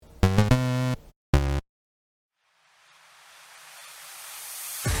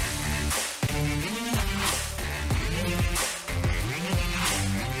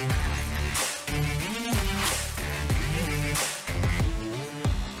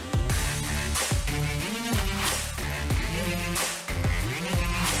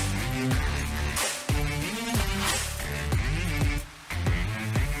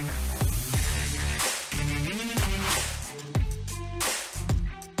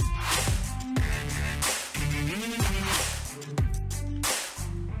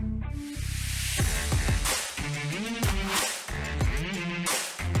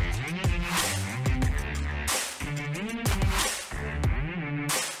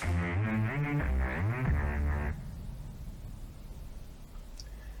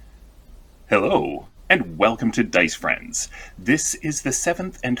Hello, and welcome to Dice Friends. This is the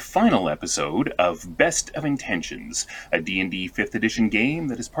seventh and final episode of Best of Intentions, a D&D 5th edition game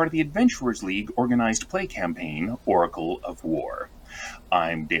that is part of the Adventurers League organized play campaign, Oracle of War.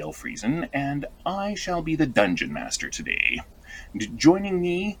 I'm Dale Friesen, and I shall be the Dungeon Master today. Joining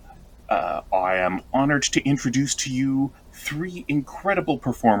me, I am honored to introduce to you three incredible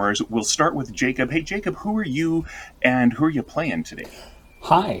performers. We'll start with Jacob. Hey, Jacob, who are you, and who are you playing today?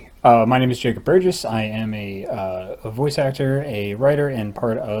 Hi, my name is Jacob Burgess. I am a voice actor, a writer, and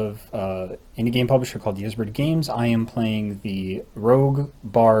part of indie game publisher called Yesbird Games. I am playing the rogue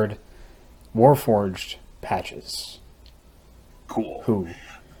bard Warforged Patches, Cool. who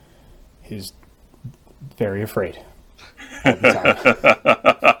is very afraid all the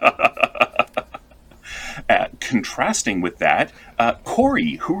time. Contrasting with that,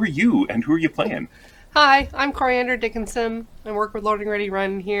 Corey, who are you, and who are you playing? Hi, I'm Coriander Dickinson. I work with Loading Ready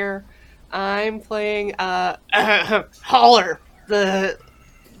Run here. I'm playing Holler, the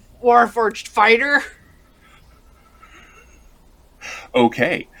Warforged fighter.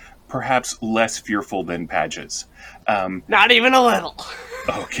 Okay, perhaps less fearful than Patches. Not even a little.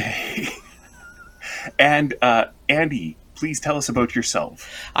 Okay. And Andy, please tell us about yourself.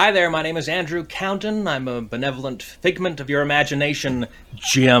 Hi there, my name is Andrew Counton. I'm a benevolent figment of your imagination,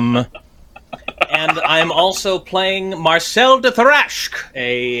 Jim. And I'm also playing Marcel de Thrashk,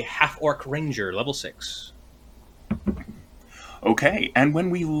 a half-orc ranger, level 6. Okay, and when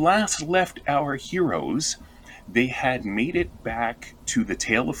we last left our heroes, they had made it back to the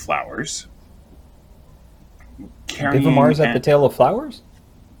Tale of Flowers. Bivamar's at the Tale of Flowers?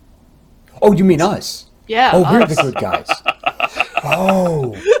 Oh, you mean us? Yeah. Oh, we're us. the good guys.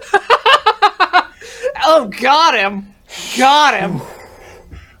 Oh. Oh, got him. Got him.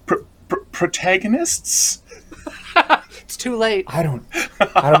 Protagonists? It's too late. I don't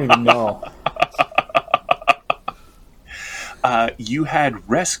even know. You had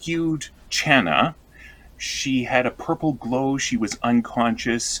rescued Channa. She had a purple glow. She was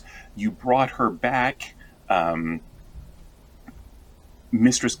unconscious. You brought her back.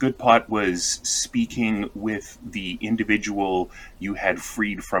 Mistress Goodpot was speaking with the individual you had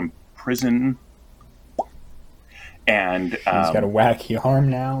freed from prison. And She's got a wacky arm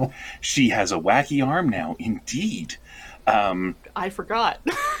now. she has a wacky arm now, indeed. I forgot.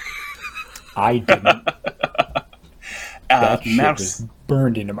 I didn't. That shit Mar- was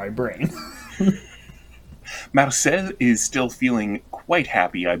burned into my brain. Marcel is still feeling quite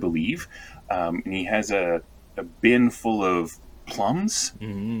happy, I believe. And he has a bin full of plums.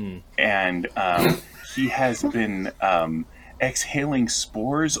 And he has been exhaling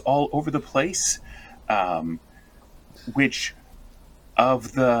spores all over the place. Which,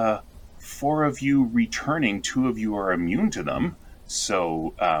 of the four of you returning, two of you are immune to them.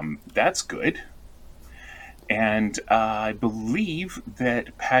 So that's good. And I believe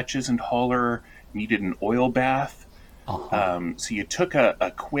that Patches and Holler needed an oil bath. So you took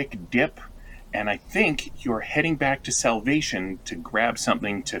a quick dip, and I think you're heading back to Salvation to grab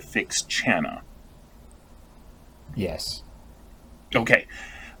something to fix Channa. Yes. Okay.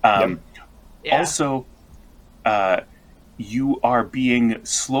 Yeah. Also, you are being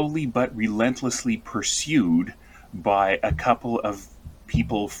slowly but relentlessly pursued by a couple of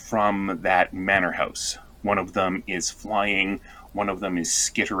people from that manor house. One of them is flying, one of them is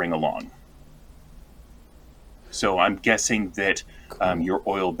skittering along. So I'm guessing that your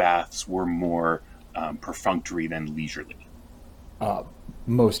oil baths were more perfunctory than leisurely.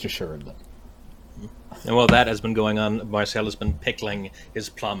 Most assuredly. And while that has been going on, Marcel has been pickling his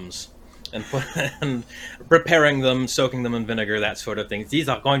plums and preparing them, soaking them in vinegar, that sort of thing. These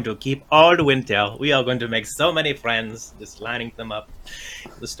are going to keep all the winter. We are going to make so many friends, just lining them up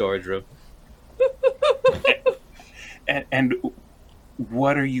in the storage room. And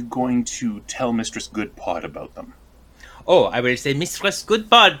what are you going to tell Mistress Goodpot about them? Oh, I will say, Mistress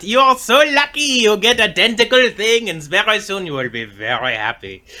Goodpot, you are so lucky you get a tentacle thing, and very soon you will be very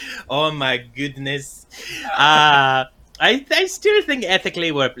happy. Oh my goodness. I still think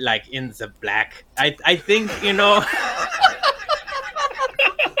ethically we're, like, in the black. I think,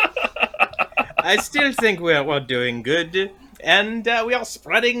 I still think we're doing good. And we are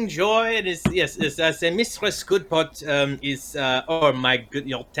spreading joy. And yes, I say, Mistress Goodpot is, oh my good,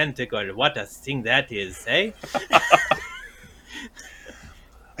 your tentacle. What a thing that is, eh?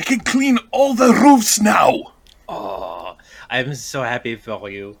 I can clean all the roofs now! Oh, I'm so happy for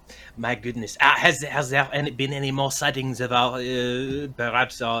you. My goodness. Has there been any more sightings of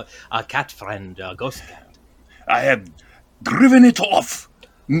perhaps our cat friend, our ghost cat? I have driven it off.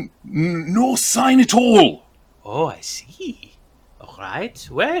 No sign at all. Oh, I see. right.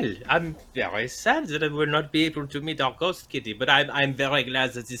 Well, I'm very sad that I will not be able to meet our ghost kitty, but I'm very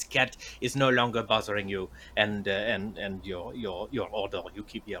glad that this cat is no longer bothering you and your order you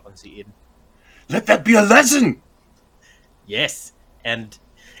keep here on the inn. Let that be a lesson! Yes, and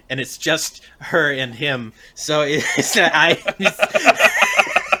it's just her and him. So it's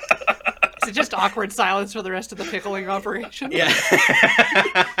Is it just awkward silence for the rest of the pickling operation? yeah.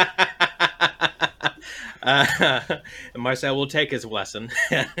 Marcel will take his lesson,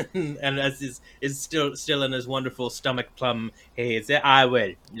 and as is still in his wonderful stomach plum, he says, "I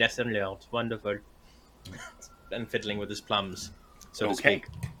will. Lesson learned. Wonderful." And fiddling with his plums, so to Okay. speak.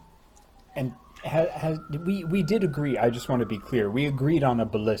 And we did agree. I just want to be clear. We agreed on a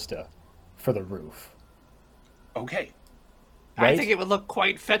ballista for the roof. Okay. I Right? think it would look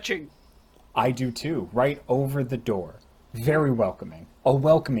quite fetching. I do too. Right over the door. Very welcoming. A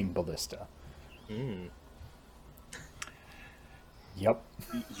welcoming ballista. Yep.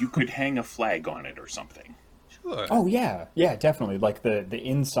 You could hang a flag on it or something. Sure. Oh yeah, yeah, definitely. Like the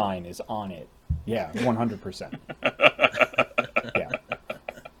inn sign is on it. Yeah, 100%. Yeah.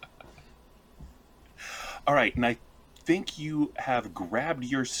 All right, and I think you have grabbed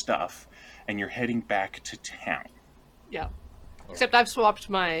your stuff and you're heading back to town. Yeah. Except I've swapped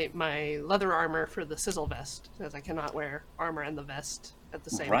my leather armor for the sizzle vest, because I cannot wear armor and the vest at the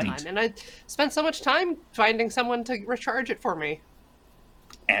same Right. time. And I spent so much time finding someone to recharge it for me.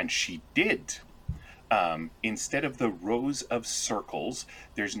 And she did. Instead of the rows of circles,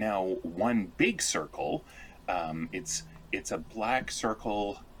 there's now one big circle. It's a black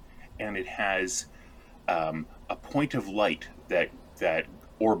circle, and it has a point of light that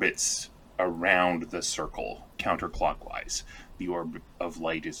orbits around the circle counterclockwise. The orb of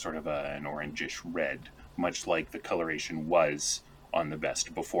light is sort of an orangish red, much like the coloration was on the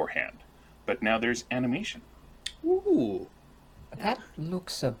vest beforehand. But now there's animation. Ooh. That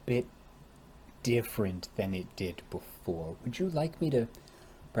looks a bit different than it did before. Would you like me to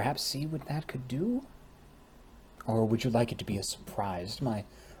perhaps see what that could do? Or would you like it to be a surprise, my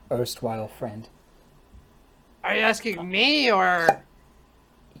erstwhile friend? Are you asking me or?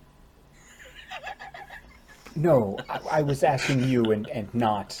 No, I was asking you and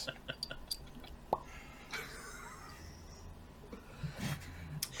not...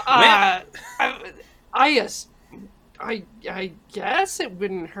 I guess it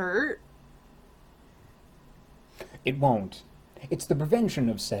wouldn't hurt. It won't. It's the prevention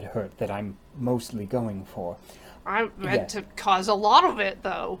of said hurt that I'm mostly going for. I meant Yes. to cause a lot of it,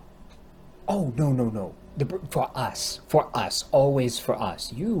 though. Oh, no. For us, always for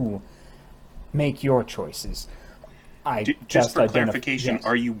us. You make your choices. I Just for identif- clarification, yes.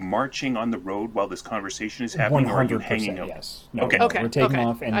 are you marching on the road while this conversation is happening, or are you 100%, hanging out? yes. No, Okay. no, Okay, we're taking okay.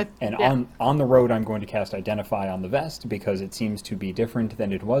 off, and Yeah. on the road I'm going to cast Identify on the vest because it seems to be different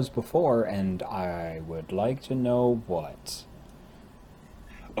than it was before, and I would like to know what.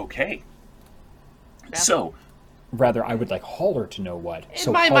 Okay. Yeah. So, Rather, I would like Haller to know what. In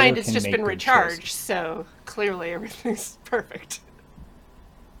so my Haller mind, it's can just make been good recharged, choices. so clearly everything's perfect.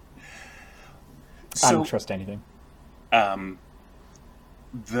 I don't so trust anything.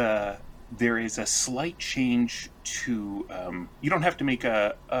 there is a slight change to. You don't have to make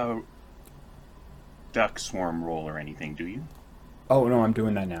a duck swarm roll or anything, do you? Oh, no, I'm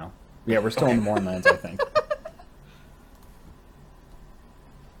doing that now. Yeah, we're still in the Mournlands, I think.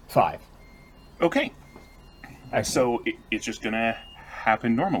 5. Okay. Excellent. So it's just gonna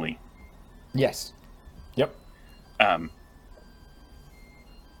happen normally. Yes. Yep. Um,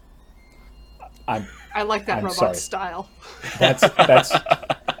 I'm I like that I'm robot sorry. style.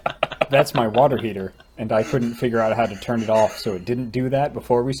 that's my water heater, and I couldn't figure out how to turn it off, so it didn't do that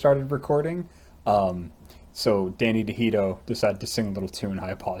before we started recording. So Danny DeHito decided to sing a little tune.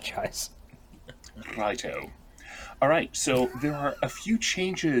 I apologize. Righto. All right, so there are a few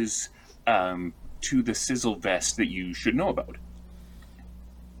changes to the sizzle vest that you should know about.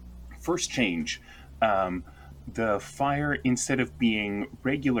 First change, the fire, instead of being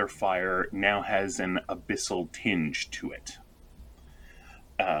regular fire, now has an abyssal tinge to it.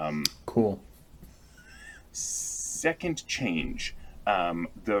 Cool. Second change,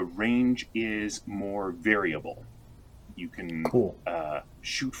 the range is more variable. You can Cool.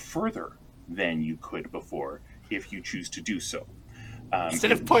 shoot further than you could before if you choose to do so.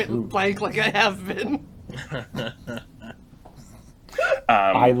 Instead of point blank like I have been.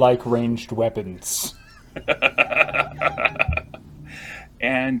 I like ranged weapons.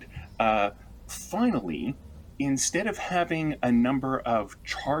 And finally, instead of having a number of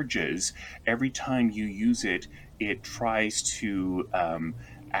charges every time you use it, it tries to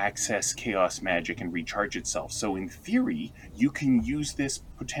access chaos magic and recharge itself. So in theory, you can use this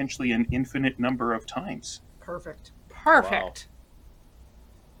potentially an infinite number of times. Perfect. Perfect.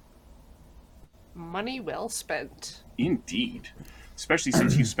 Money well spent. Indeed. Especially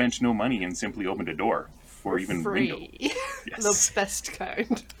since you spent no money and simply opened a door. Or even window. Free. Yes. The best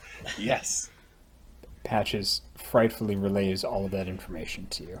kind. Yes. Patches frightfully relays all of that information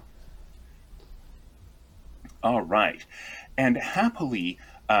to you. All right. And happily,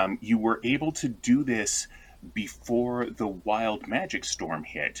 you were able to do this before the wild magic storm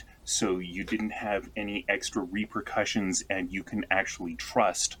hit, so you didn't have any extra repercussions, and you can actually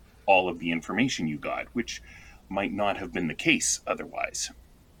trust all of the information you got, which might not have been the case otherwise.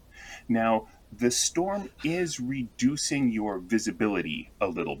 Now, the storm is reducing your visibility a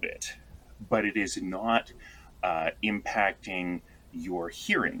little bit, but it is not impacting your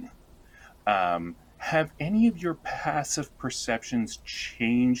hearing. Have any of your passive perceptions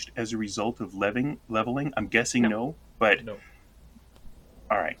changed as a result of leveling? I'm guessing no, but... No.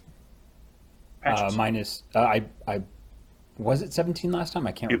 All right. Patches. Mine is... I was it 17 last time?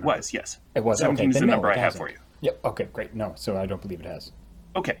 I can't It remember. was, yes. It was. 17 Okay, is the then no, number it I have hasn't. for you. Yep. Okay, great. No, so I don't believe it has.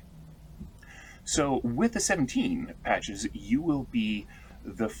 Okay. So with the 17 Patches, you will be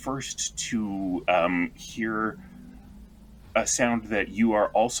the first to hear a sound that you are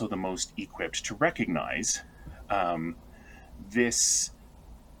also the most equipped to recognize. This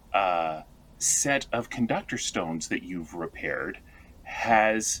set of conductor stones that you've repaired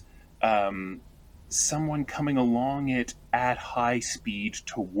has someone coming along it at high speed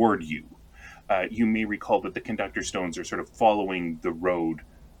toward you. You may recall that the conductor stones are sort of following the road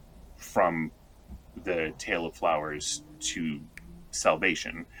from the Tale of Flowers to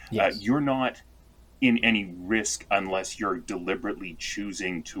Salvation. Yes. You're not in any risk unless you're deliberately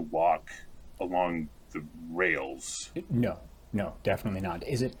choosing to walk along the rails. No, definitely not.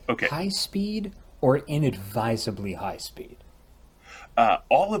 Is it Okay. high speed or inadvisably high speed?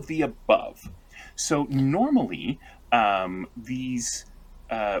 All of the above. So normally, these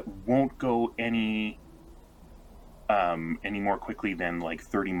won't go any more quickly than like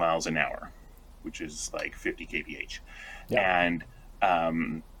 30 miles an hour, which is like 50 kph. Yeah. And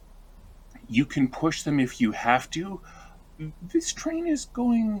you can push them if you have to. This train is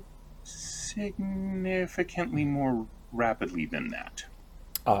going significantly more rapidly than that.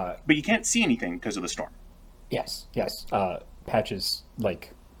 But you can't see anything because of the storm. Yes. Patches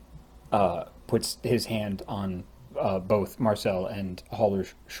puts his hand on both Marcel and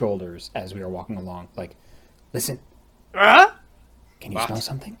Hauler's shoulders as we are walking along. Like, listen, Huh? can you What? smell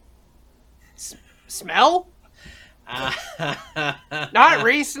something? Smell? Not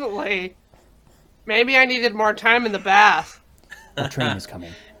recently. Maybe I needed more time in the bath. A train is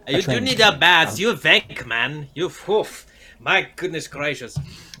coming. You do train is need a coming. bath. You think, man. You woof. My goodness gracious.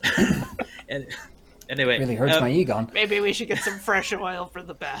 And, anyway. Really hurts my Egon. Maybe we should get some fresh oil for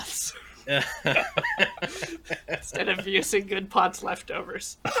the baths. Instead of using good pots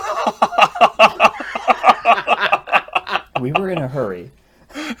leftovers. We were in a hurry.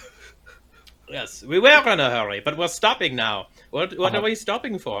 Yes, we were in a hurry, but we're stopping now. What are we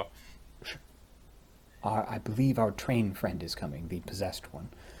stopping for? I believe our train friend is coming, the possessed one.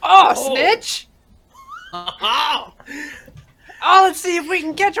 Oh, snitch! Oh, Oh, let's see if we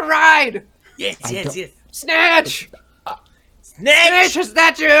can catch a ride! yes, don't- yes. Snitch! Snitch! Snitch, is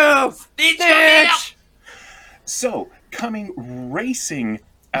that you? Snitch! So, coming racing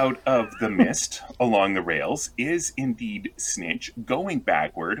out of the mist along the rails is indeed Snitch, going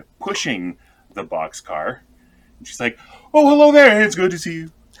backward, pushing the boxcar. And she's like, "Oh, hello there, it's good to see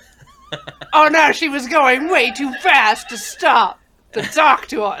you." Oh no, she was going way too fast to stop to talk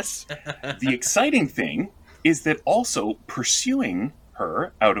to us. The exciting thing is that also pursuing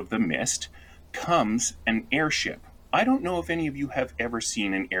her out of the mist comes an airship. I don't know if any of you have ever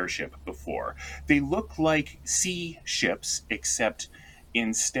seen an airship before. They look like sea ships, except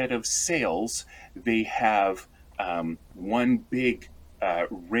instead of sails, they have one big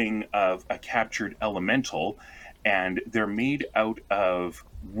ring of a captured elemental, and they're made out of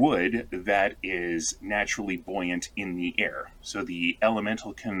wood that is naturally buoyant in the air. So the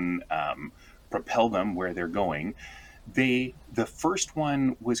elemental can propel them where they're going. The first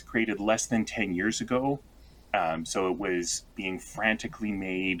one was created less than 10 years ago, so it was being frantically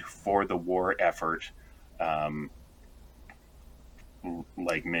made for the war effort,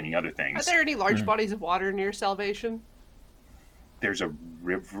 like many other Are things. there any large bodies of water near Salvation? There's a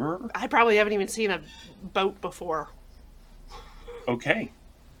river. I probably haven't even seen a boat before. Okay,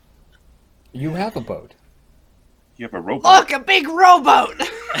 You have a boat. you have a rowboat. Look, a big rowboat!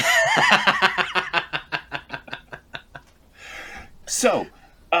 So,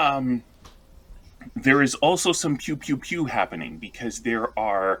 There is also some pew pew pew happening because there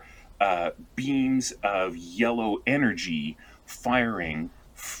are beams of yellow energy firing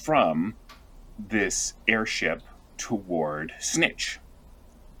from this airship toward Snitch.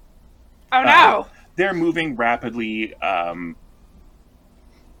 Oh no! They're moving rapidly.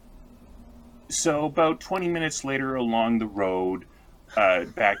 So about 20 minutes later along the road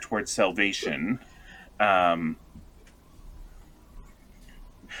back towards Salvation,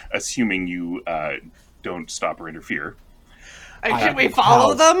 assuming you don't stop or interfere. Should we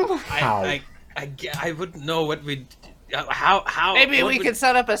follow them? How? I wouldn't know what we'd. How? Maybe what we would- could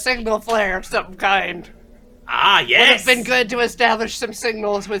set up a signal flare of some kind. Ah, Would yes! have been good to establish some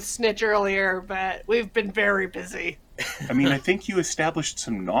signals with Snitch earlier, but we've been very busy. I mean, I think you established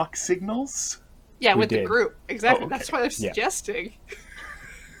some knock signals. Yeah, We with the did. group. Exactly. Oh, okay. That's what I'm Yeah. suggesting.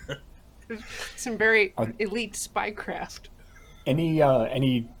 Some very Are- elite spycraft.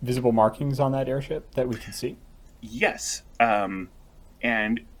 Any visible markings on that airship that we can see? Yes,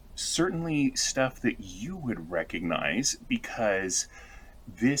 and certainly stuff that you would recognize because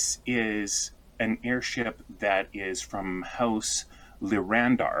this is an airship that is from House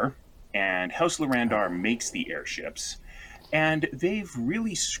Lyrandar, and House Lyrandar makes the airships, and they've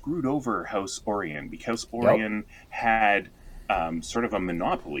really screwed over House Orion because Orion had sort of a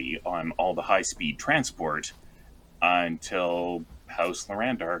monopoly on all the high-speed transport until House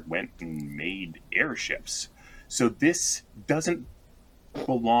Lyrandar went and made airships. So this doesn't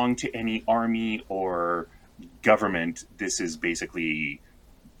belong to any army or government. This is basically,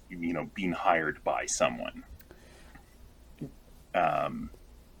 being hired by someone.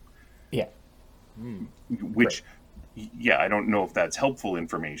 Yeah. Which, yeah, I don't know if that's helpful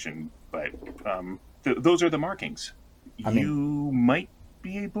information, but those are the markings. I mean- You might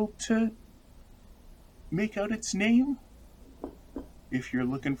be able to make out its name if you're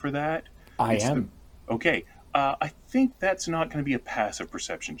looking for that. I It's the- am. Okay, I think that's not going to be a passive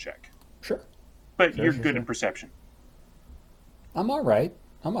perception check, Sure. but Sure, you're sure, good sure. at perception. I'm all right.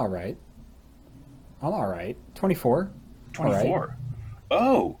 24. 24.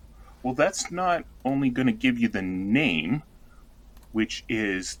 Oh, well, that's not only going to give you the name, which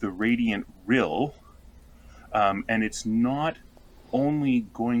is the Radiant Rill, and it's not only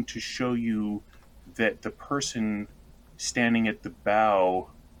going to show you that the person standing at the bow,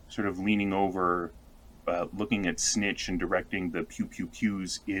 sort of leaning over, looking at Snitch and directing the pew pew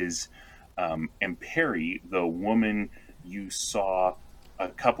pews, is Emperi, the woman you saw a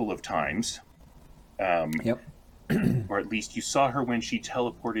couple of times. Yep. Or at least you saw her when she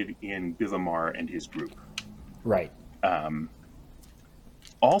teleported in Bivamar and his group. Right.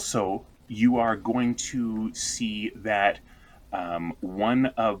 Also, you are going to see that one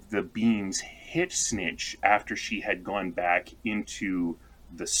of the beams hit Snitch after she had gone back into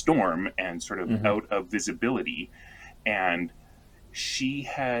the storm and sort of out of visibility. And she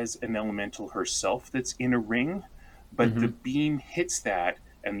has an elemental herself that's in a ring, but the beam hits that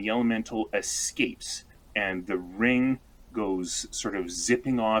and the elemental escapes. And the ring goes sort of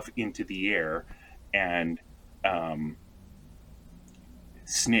zipping off into the air, and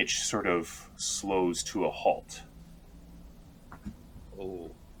Snitch sort of slows to a halt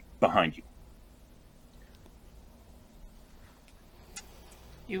Oh. behind you.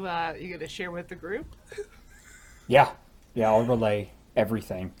 You gonna share with the group? Yeah. Yeah, I'll relay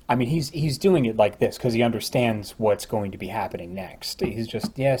everything. I mean, he's doing it like this because he understands what's going to be happening next. He's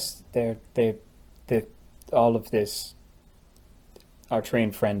just, yes, they all of this, our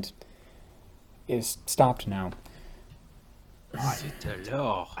trained friend is stopped now.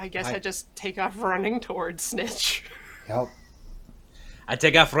 I guess I just take off running towards Snitch. Yep. I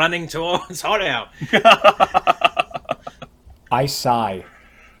take off running towards Horeo. I sigh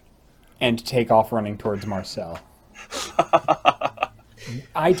and take off running towards Marcel.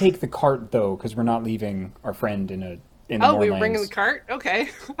 I take the cart though, because we're not leaving our friend in the Oh, we were moorlands. bringing the cart? Okay.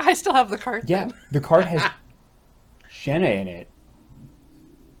 I still have the cart. Yeah, then. the cart has Jenna in it.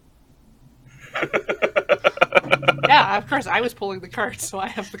 Yeah, of course. I was pulling the cart, so I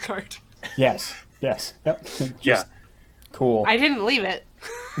have the cart. Yes, yes. Yep. Yeah. Cool. I didn't leave it.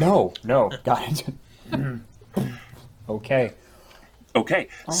 No, got it. Okay. Okay,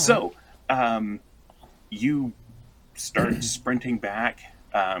 so you start sprinting back.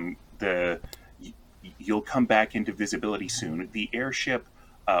 You'll come back into visibility soon. The airship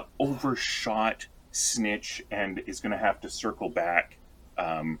overshot Snitch and is going to have to circle back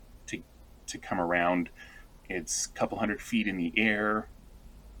to come around. It's a couple hundred feet in the air.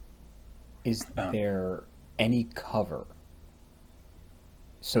 Is there any cover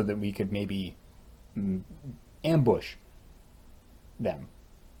so that we could maybe ambush them?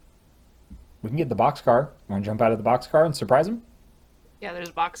 We can get the boxcar. Want to jump out of the boxcar and surprise him? Yeah, there's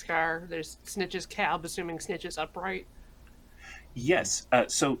a boxcar. There's Snitch's cab, assuming Snitch is upright. Yes.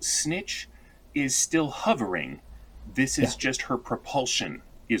 So Snitch is still hovering. This is just her propulsion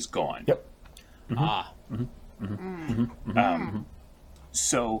is gone. Yep. Ah,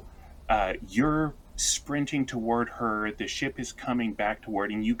 So you're sprinting toward her. The ship is coming back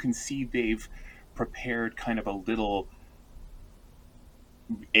toward, and you can see they've prepared kind of a little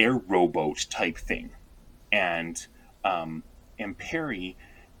air rowboat type thing, and Perry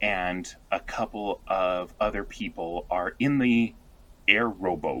and a couple of other people are in the air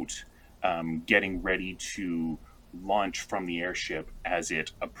rowboat, getting ready to launch from the airship as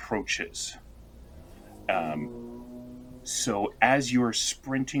it approaches. So as you're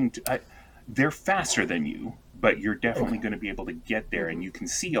sprinting, they're faster than you, but you're definitely going to be able to get there, and you can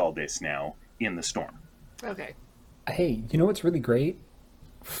see all this now in the storm. Okay. Hey, you know what's really great?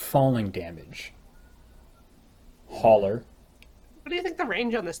 Falling damage. Hauler. What do you think the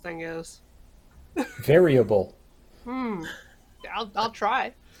range on this thing is? Variable. I'll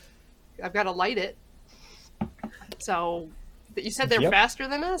try. I've got to light it. So, you said they're Yep. faster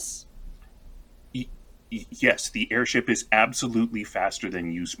than us? Yes, the airship is absolutely faster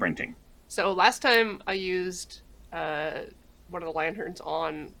than you sprinting. So last time I used one of the lanterns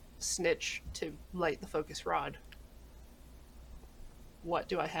on Snitch to light the focus rod. What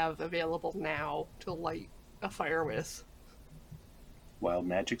do I have available now to light a fire with? Wild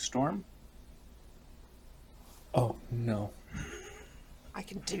Magic Storm? Oh, no. I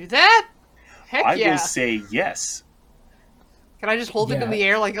can do that? Heck I yeah. will say yes. Can I just hold it in Yeah. the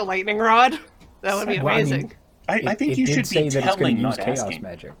air like a lightning rod? That would be Well, I mean, amazing. I think it you did should say be that it's going telling, to use not chaos asking.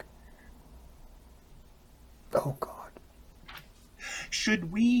 magic. Oh, God.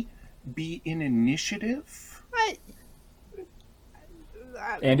 Should we be in initiative?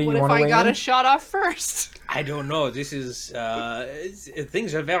 Andy, What you if wanna I weigh got in? a shot off first? I don't know. This is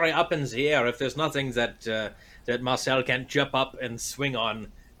things are very up in the air. If there's nothing that that Marcel can't jump up and swing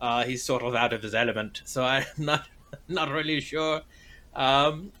on, he's sort of out of his element. So I'm not really sure.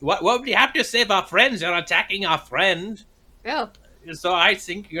 What would we have to save our friends? They're attacking our friend. Yeah. So I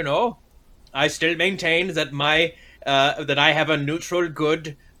think I still maintain that that I have a neutral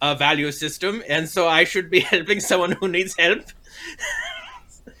good value system, and so I should be helping someone who needs help.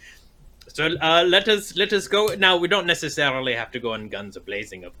 So let us go now. We don't necessarily have to go in guns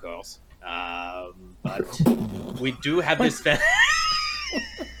a-blazing, of course, but we do have this.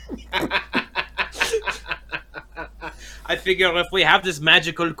 I figure if we have this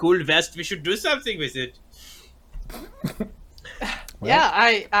magical cool vest, we should do something with it. Yeah,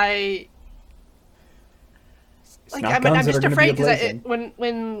 I like. not I'm guns that just are gonna be afraid because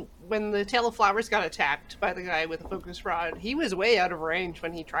ablazing. when the tail of flowers got attacked by the guy with the focus rod, he was way out of range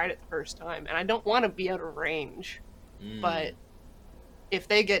when he tried it the first time, and I don't want to be out of range. But if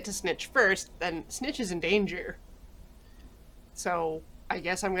they get to Snitch first, then Snitch is in danger. So I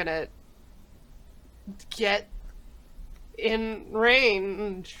guess I'm gonna get in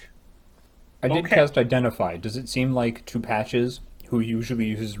range. I did Okay. cast Identify. Does it seem like Two Patches, who usually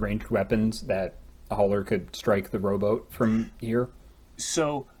uses ranged weapons, that a hauler could strike the rowboat from here?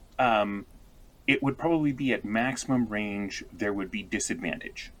 So it would probably be at maximum range. There would be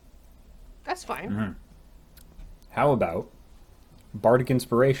disadvantage. That's fine. How about Bardic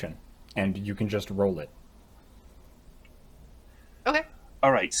Inspiration, and you can just roll it? Okay.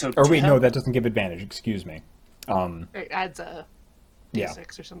 All right. So Or wait, tell- no, that doesn't give advantage. Excuse me. It adds a Yeah.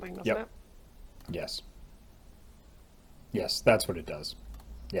 D6 or something, doesn't Yep. it? Yes. Yes, that's what it does.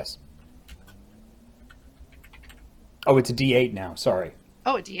 Yes. Oh, it's a D8 now. Sorry.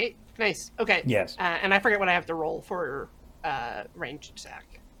 Oh, a D8. Nice. Okay. Yes. And I forget what I have to roll for ranged attack.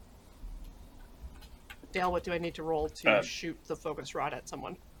 Dale, what do I need to roll to shoot the focus rod at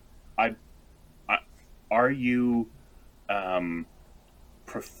someone? Are you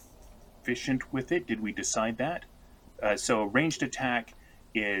proficient with it? Did we decide that? So ranged attack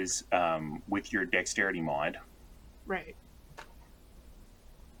is with your dexterity mod. Right.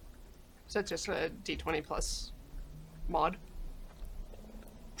 So it's just a D20 plus mod.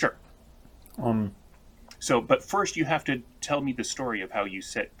 Sure. So, but first you have to tell me the story of how you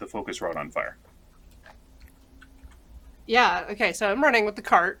set the focus rod on fire. Yeah. Okay. So I'm running with the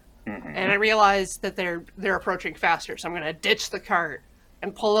cart, Mm-hmm. and I realize that they're approaching faster. So I'm gonna ditch the cart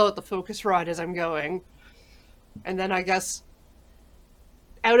and pull out the focus rod as I'm going, and then I guess,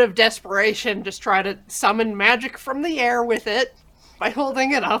 out of desperation, just try to summon magic from the air with it by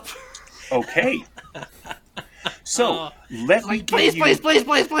holding it up. Okay. So let me Like, please, give you please, please,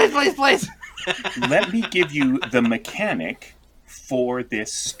 please, please, please, please. let me give you the mechanic for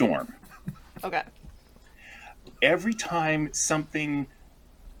this storm. Okay. Every time something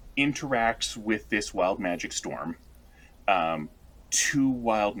interacts with this wild magic storm, two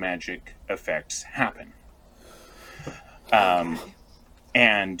wild magic effects happen.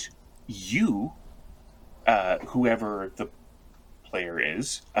 And you, whoever the player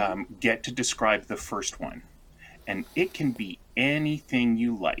is, get to describe the first one. And it can be anything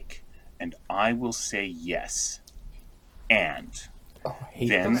you like. And I will say yes. And Oh, I hate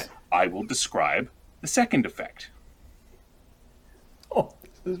then this. I will describe the second effect. Oh,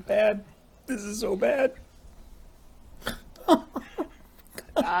 this is bad. This is so bad.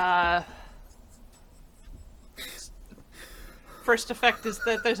 First effect is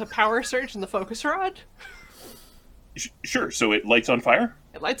that there's a power surge in the focus rod. Sure, so it lights on fire?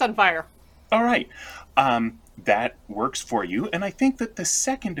 It lights on fire. All right. That works for you. And I think that the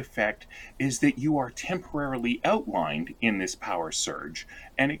second effect is that you are temporarily outlined in this power surge,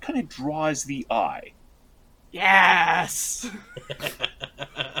 and it kind of draws the eye. Yes.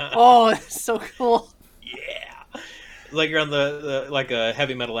 Oh, it's so cool. Yeah. Like you're on the like a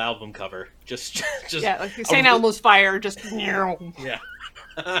heavy metal album cover. Just Yeah, like St. Elmo's fire. Just. Yeah.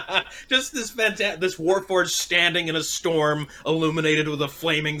 Just this this Warforged standing in a storm, illuminated with a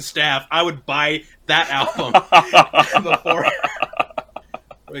flaming staff. I would buy that album before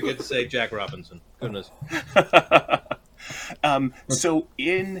we get to say Jack Robinson. Goodness. So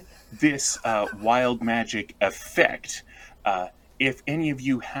in this wild magic effect, if any of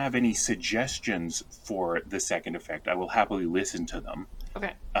you have any suggestions for the second effect, I will happily listen to them.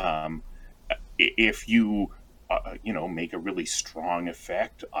 Okay. If you make a really strong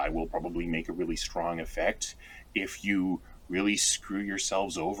effect, I will probably make a really strong effect. If you really screw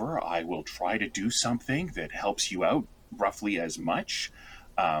yourselves over, I will try to do something that helps you out roughly as much.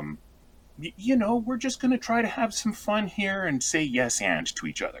 We're just going to try to have some fun here and say yes and to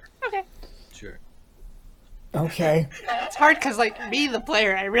each other. Okay. Sure. Okay. It's hard because, like, me, the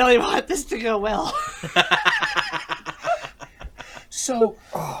player, I really want this to go well. So,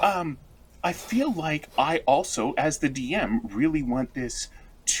 I feel like I also, as the DM, really want this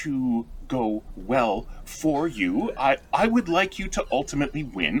to go well for you. I would like you to ultimately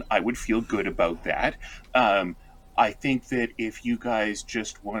win. I would feel good about that. I think that if you guys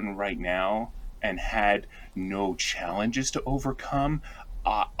just won right now and had no challenges to overcome,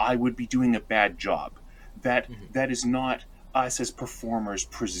 I would be doing a bad job. That is not us as performers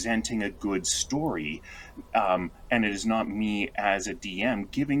presenting a good story, and it is not me as a DM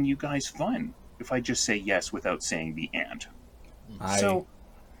giving you guys fun if I just say yes without saying the and. I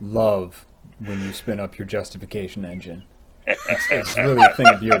love when you spin up your justification engine. It's really a thing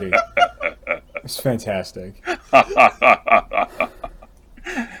of beauty. It's fantastic.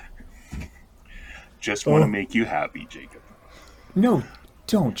 Just want to make you happy, Jacob. No,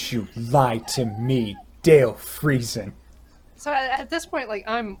 don't you lie to me, Dale Friesen. So at this point, like,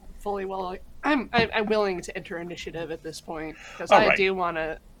 I'm fully I'm willing to enter initiative at this point because All I right. do want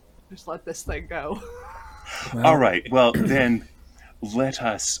to just let this thing go. All right, well, then let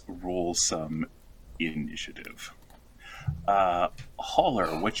us roll some initiative.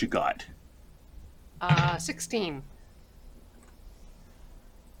 Holler, what you got? 16.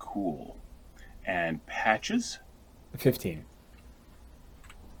 Cool. And Patches? 15.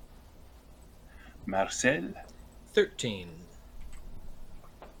 Marcel? 13.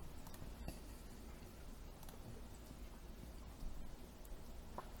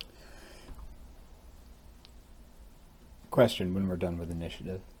 Question when we're done with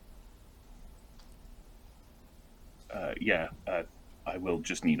initiative. I will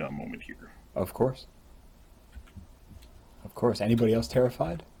just need a moment here. Of course. Of course. Anybody else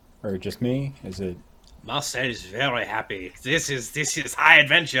terrified? Or just me? Is it... Marcel is very happy. This is high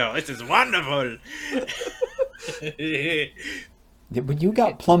adventure. This is wonderful. But you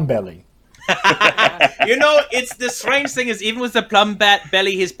got plum belly. It's the strange thing is even with the plum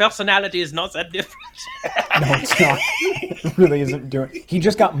belly, his personality is not that different. No, it's not. It really isn't doing... He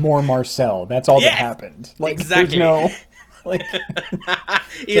just got more Marcel. That's all that Yes, happened. Like, exactly. There's no... Like...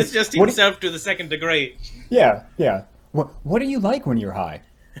 He is just What- himself to the second degree. Yeah, yeah. What do you like when you're high?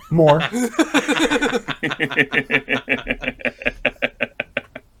 More.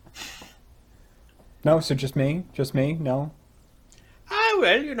 No, so just me? Just me? No?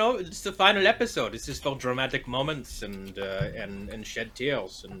 Well, it's the final episode. It's just for dramatic moments and shed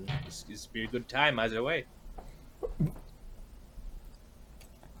tears, and it's be a good time either way.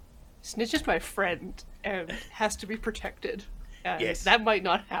 Snitch is my friend and has to be protected. And Yes. that might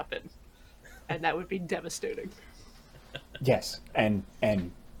not happen. And that would be devastating. Yes, and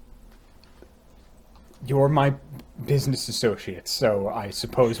You're my business associate, so I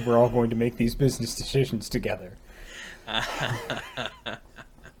suppose we're all going to make these business decisions together.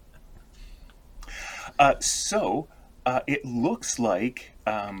 It looks like,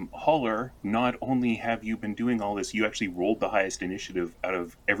 Holler, not only have you been doing all this, you actually rolled the highest initiative out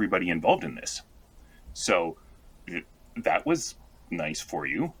of everybody involved in this. So that was nice for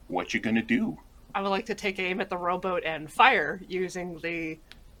you. What you gonna do? I would like to take aim at the rowboat and fire using the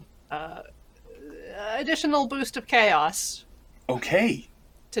additional boost of chaos Okay.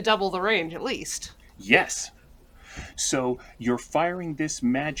 to double the range at least. Yes. So you're firing this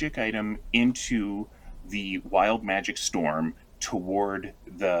magic item into the wild magic storm toward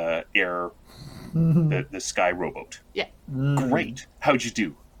the air, the sky rowboat. Yeah. Great. How'd you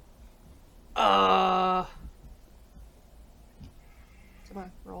do? Can I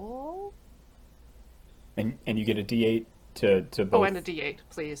roll? And you get a D8 to both. Oh, and a D8,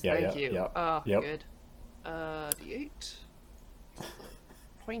 please. Yeah, Thank yeah, you. yeah. Yep. Good. D8.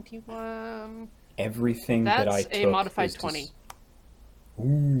 21. Everything that I That's took a modified is 20.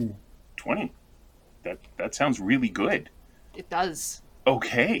 Ooh. 20. That sounds really good. It does.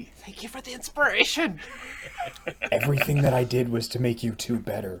 Okay. Thank you for the inspiration. Everything that I did was to make you two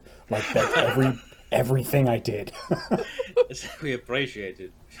better. Like that. Everything I did. We appreciate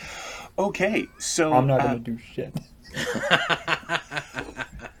it. Okay. So I'm not gonna do shit.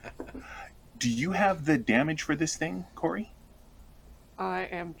 do you have the damage for this thing, Corey? I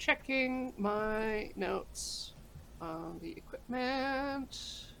am checking my notes on the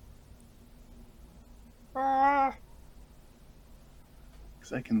equipment. Because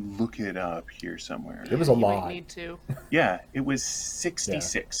I can look it up here somewhere. It was a You might lot. need to. Yeah, it was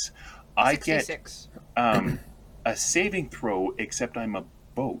 66. I get 66. a saving throw, except I'm a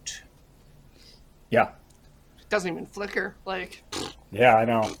boat. Yeah. It doesn't even flicker. Like, Yeah, I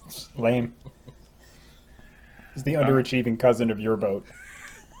know. It's lame. It's the underachieving cousin of your boat.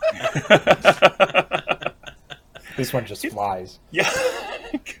 This one just flies. Yeah.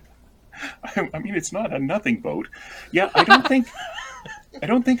 I mean, it's not a nothing boat. Yeah, I don't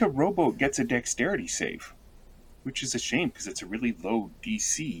think a rowboat gets a dexterity save, which is a shame because it's a really low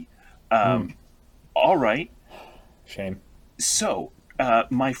DC. All right. Shame. So,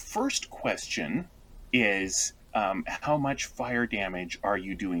 my first question is, how much fire damage are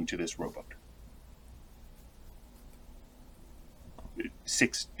you doing to this rowboat?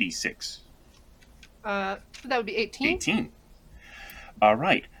 6d6. that would be 18. 18. All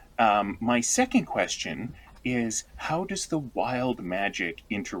right. My second question is, how does the wild magic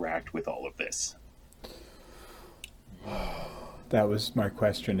interact with all of this? That was my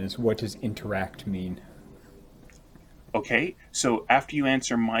question, is what does interact mean? Okay, so after you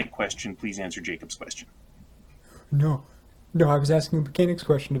answer my question, please answer Jacob's question. No, I was asking a mechanics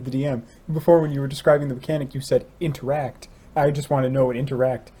question of the DM. Before, when you were describing the mechanic, you said interact. I just want to know what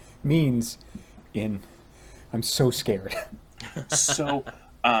interact means I'm so scared. So,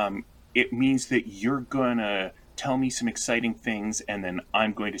 it means that you're gonna tell me some exciting things and then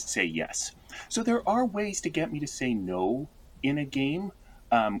I'm going to say yes. So there are ways to get me to say no in a game.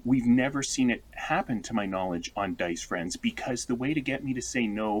 We've never seen it happen, to my knowledge, on Dice Friends, because the way to get me to say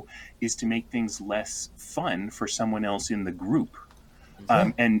no is to make things less fun for someone else in the group.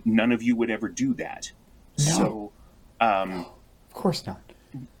 And none of you would ever do that. No. So, Of course not.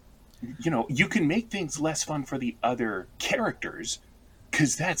 you can make things less fun for the other characters,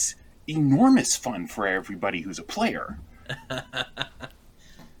 because that's enormous fun for everybody who's a player.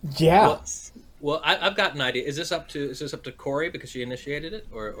 Yeah. Well, I've got an idea. Is this up to Corey because she initiated it,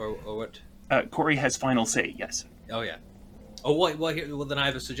 or what? Corey has final say, yes. Oh yeah. Oh well, then I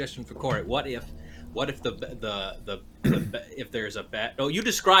have a suggestion for Corey. What if if there's a bad? Oh, you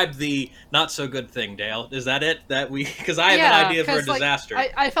described the not so good thing, Dale. Is that it? Because I have an idea for a 'cause, like, disaster.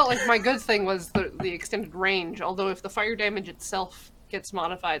 I felt like my good thing was the extended range. Although if the fire damage itself gets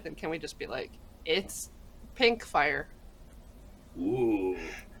modified, then can we just be like, it's pink fire? Ooh.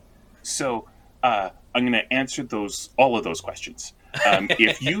 So I'm going to answer all of those questions.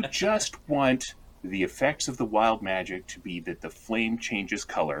 If you just want the effects of the wild magic to be that the flame changes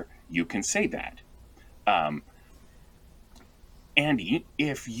color, you can say that. Andy,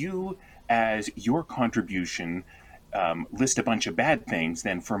 if you, as your contribution, list a bunch of bad things,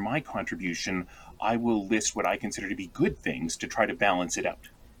 then for my contribution, I will list what I consider to be good things to try to balance it out.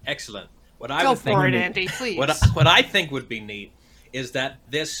 Excellent. What Go I would for it, think, Andy, please. what I think would be neat is that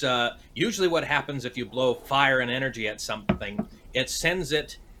this usually what happens if you blow fire and energy at something, it sends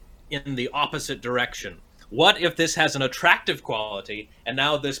it in the opposite direction. What if this has an attractive quality, and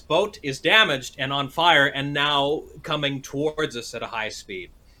now this boat is damaged and on fire, and now coming towards us at a high speed?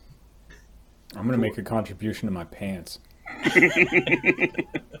 I'm gonna make a contribution to my pants.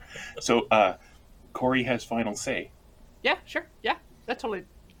 So, Corey has final say. Yeah, sure. Yeah, that totally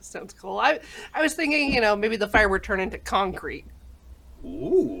sounds cool. I was thinking, maybe the fire would turn into concrete.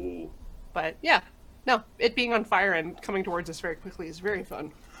 Ooh. But yeah, no, it being on fire and coming towards us very quickly is very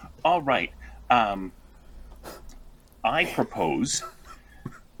fun. All right. I propose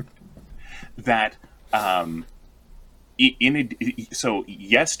that so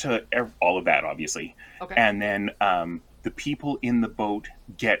yes to all of that, obviously, Okay. and then the people in the boat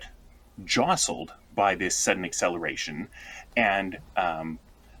get jostled by this sudden acceleration, and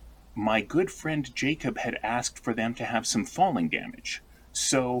my good friend Jacob had asked for them to have some falling damage.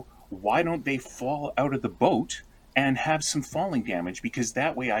 So why don't they fall out of the boat and have some falling damage? Because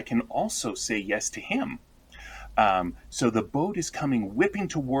that way I can also say yes to him. So the boat is coming whipping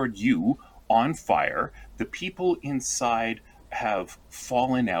toward you on fire. The people inside have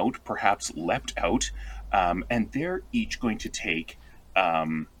fallen out, perhaps leapt out, and they're each going to take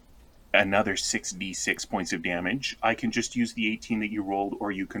another 6d6 points of damage. I can just use the 18 that you rolled,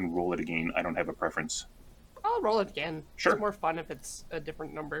 or you can roll it again. I don't have a preference. I'll roll it again. Sure. It's more fun if it's a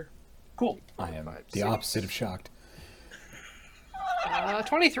different number. Cool. I am Five, the six. opposite of shocked.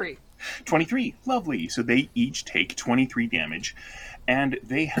 23. 23. Lovely. So they each take 23 damage, and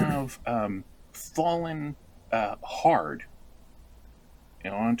they have fallen hard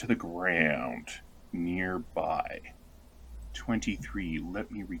onto the ground nearby. 23.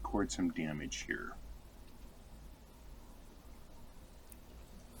 Let me record some damage here.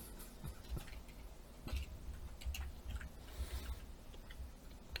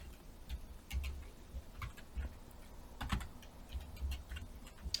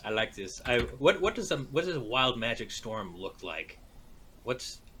 I like this. What does a wild magic storm look like?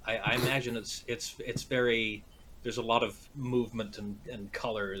 I imagine it's very, there's a lot of movement and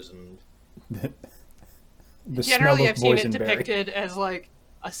colors and The Generally, smell of I've seen it boysenberry. depicted as like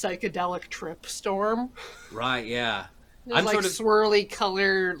a psychedelic trip storm. right, yeah. There's I'm like sort of swirly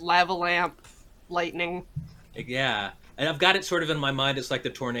color, lava lamp, lightning. yeah, and I've got it sort of in my mind. It's like the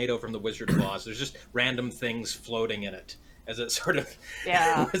tornado from the Wizard of Oz. There's just random things floating in it as it sort of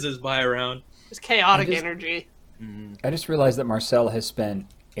Yeah. whizzes by around. It's chaotic I just- energy. I just realized that Marcel has spent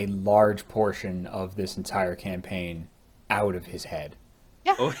a large portion of this entire campaign out of his head.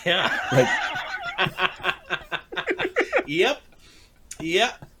 Oh yeah. Like, Yep.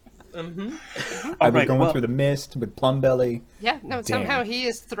 Yep. Mm-hmm. I've been right, going well- through the mist with Plumbelly. Yeah, no, somehow he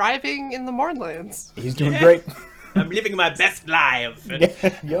is thriving in the Mournlands. He's doing great. I'm living my best life.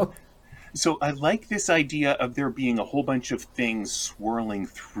 Yo. So I like this idea of there being a whole bunch of things swirling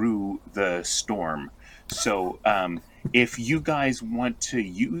through the storm. So if you guys want to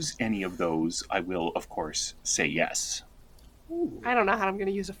use any of those, I will, of course, say yes. I don't know how I'm going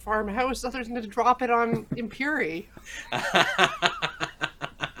to use a farmhouse other than to drop it on Impuri.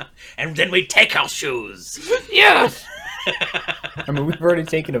 And then we take our shoes. Yes! I mean, we've already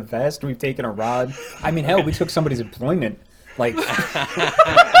taken a vest. We've taken a rod. I mean, hell, we took somebody's employment. Like,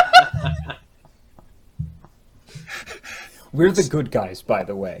 we're the good guys, by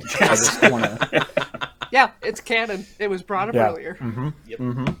the way. I just want to. Yeah, it's canon. It was brought up Yeah. earlier.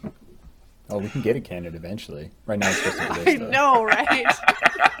 Oh, we can get a cannon eventually. Right now, it's just a I ballista. know, right?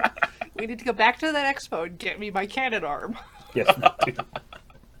 We need to go back to that expo and get me my cannon arm. Yes, we do.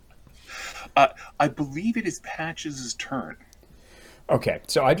 I believe it is Patches' turn. Okay,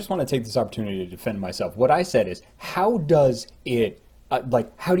 so I just want to take this opportunity to defend myself. What I said is, how does it,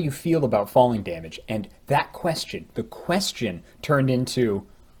 how do you feel about falling damage? And that question, the question turned into,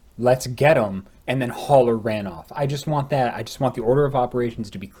 let's get them, and then Haller ran off. I just want that. I just want the order of operations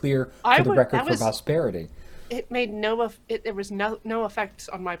to be clear for the record for posterity. It made there was no effect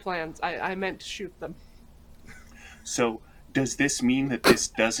on my plans. I meant to shoot them. So does this mean that this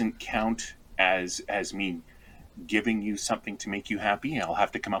doesn't count as me giving you something to make you happy? I'll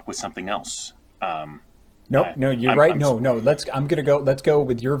have to come up with something else. No, you're right. No, I'm gonna go. Let's go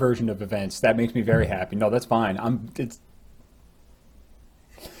with your version of events. That makes me very happy. No, that's fine.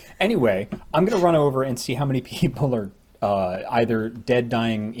 Anyway, I'm gonna run over and see how many people are either dead,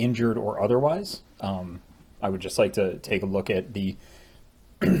 dying, injured, or otherwise. I would just like to take a look at the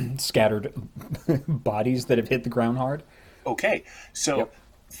scattered bodies that have hit the ground hard. Okay, so Yep.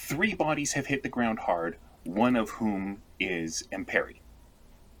 3 bodies have hit the ground hard, one of whom is Imperi.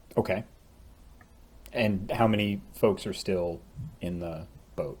 Okay. And how many folks are still in the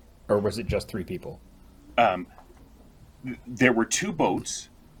boat, or was it just 3 people? There were 2 boats.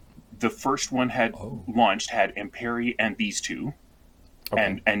 The first one had launched, had Imperi and these 2,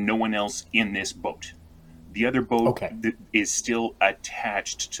 Okay. and no one else in this boat. The other boat Okay. is still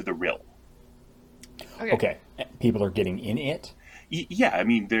attached to the rill. Okay. People are getting in it? Yeah, I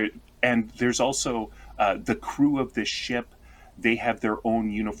mean, there's also the crew of this ship. They have their own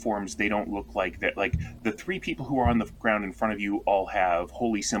uniforms. They don't look like that. Like the three people who are on the ground in front of you all have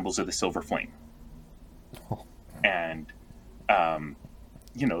holy symbols of the Silver Flame, and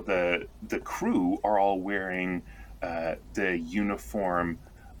the crew are all wearing the uniform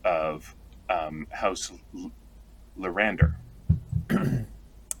of House Larander.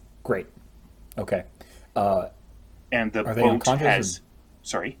 Great. Okay. And the Are they boat unconscious has.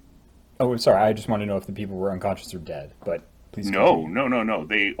 Sorry. Oh, sorry. I just want to know if the people were unconscious or dead. But please. No, continue. no.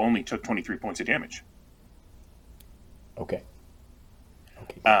 They only took 23 points of damage. Okay.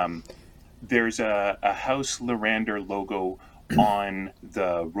 Okay. There's a House Larander logo on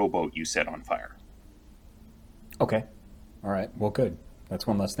the rowboat you set on fire. Okay. All right. Well, good. That's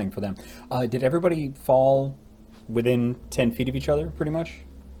one less thing for them. Did everybody fall within 10 feet of each other, pretty much?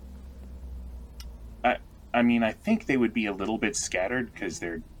 I mean, I think they would be a little bit scattered because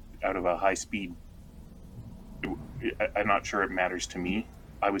they're out of a high speed. I'm not sure it matters to me.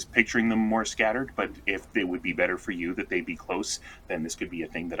 I was picturing them more scattered, but if it would be better for you that they be close, then this could be a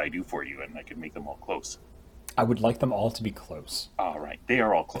thing that I do for you, and I could make them all close. I would like them all to be close. All right, they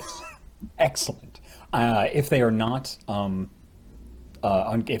are all close. Excellent. If they are not,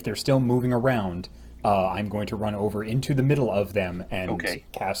 if they're still moving around, I'm going to run over into the middle of them and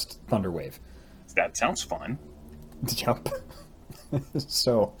cast Thunderwave. That sounds fun. Yep.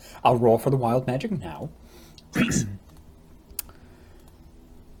 So I'll roll for the wild magic now. Please.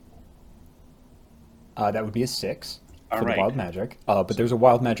 That would be a 6 for right. the wild magic. But there's a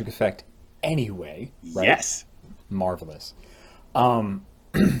wild magic effect anyway, right? Yes. Marvelous.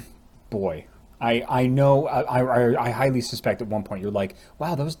 Boy, I know. I highly suspect at one point you're like,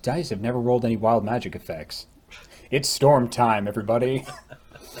 wow, those dice have never rolled any wild magic effects. It's storm time, everybody.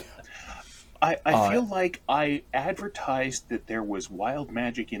 I feel like I advertised that there was wild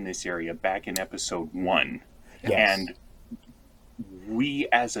magic in this area back in episode 1. Yes. And we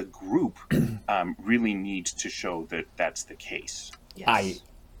as a group really need to show that that's the case. Yes. I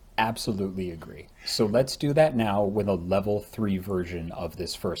absolutely agree. So let's do that now with a level 3 version of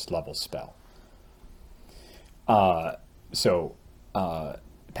this first level spell.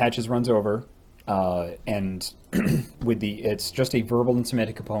 Patches runs over, and with it's just a verbal and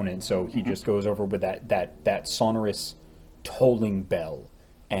semantic component, so he just goes over with that sonorous tolling bell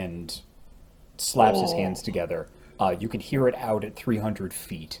and slaps his hands together. You can hear it out at 300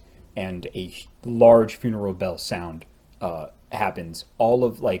 feet, and a large funeral bell sound happens. All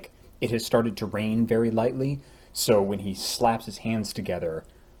of, it has started to rain very lightly, so when he slaps his hands together,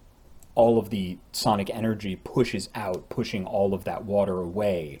 all of the sonic energy pushes out, pushing all of that water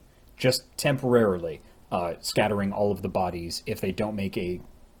away, just temporarily, scattering all of the bodies. If they don't make a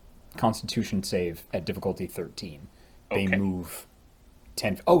Constitution save at difficulty 13, they move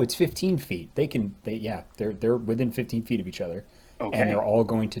 10. Oh, it's 15 feet. They're within 15 feet of each other, and they're all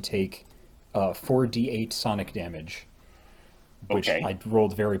going to take 4d8 sonic damage, which I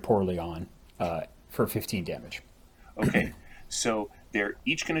rolled very poorly on for 15 damage. Okay, so they're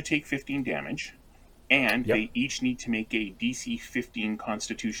each going to take 15 damage, and they each need to make a DC 15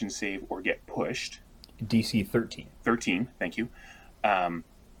 Constitution save or get pushed. DC 13. 13, thank you.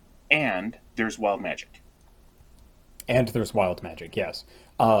 And there's wild magic. And there's wild magic, yes.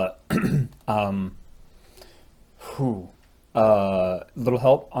 Little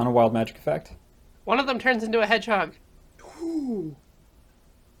help on a wild magic effect? One of them turns into a hedgehog.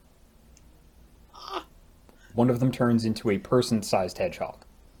 One of them turns into a person-sized hedgehog.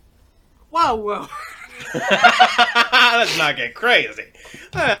 Whoa. Let's not get crazy.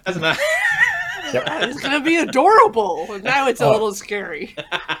 That's not. Yep. That is going to be adorable. Now it's a little scary.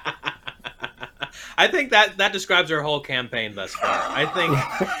 I think that describes our whole campaign thus far. I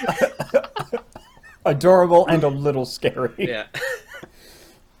think. Adorable and a little scary. Yeah.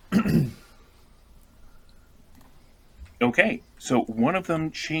 Okay, so one of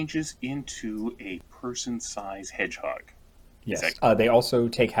them changes into a person-sized hedgehog. Yes. They also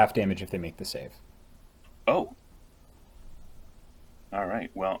take half damage if they make the save. Oh. All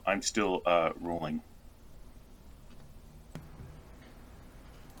right. Well, I'm still rolling.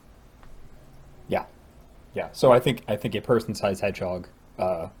 Yeah. Yeah. So I think a person-sized hedgehog.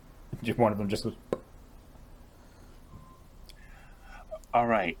 One of them just goes. All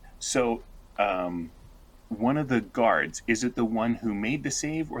right. So, one of the guards, is it the one who made the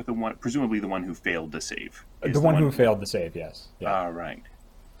save, or presumably the one who failed the save? The one who failed the save. Yes. Yeah. All right.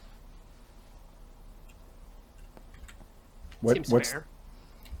 Seems fair.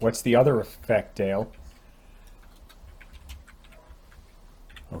 What's the other effect, Dale?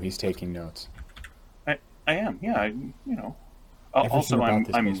 Oh, he's taking notes. I am. Yeah, Everything Also, about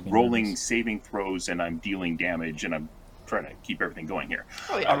this I'm makes me rolling nervous. saving throws and I'm dealing damage and I'm trying to keep everything going here.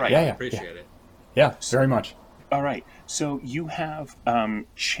 Oh, yeah. All right. Yeah, I yeah, appreciate it. Yeah, very much. All right. So you have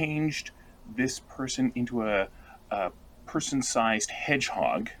changed this person into a person-sized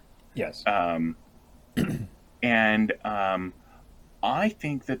hedgehog, Yes. and I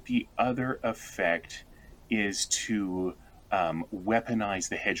think that the other effect is to weaponize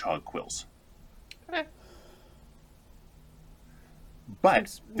the hedgehog quills. Okay. But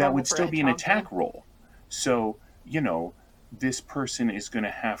Seems that normal would for a still be an hedgehog, attack though. roll. So, this person is going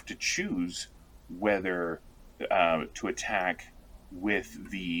to have to choose whether to attack with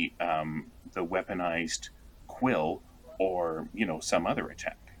the weaponized quill or, some other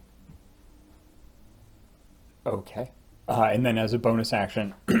attack. Okay. And then as a bonus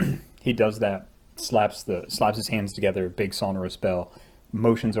action, he does that, slaps his hands together, big sonorous bell,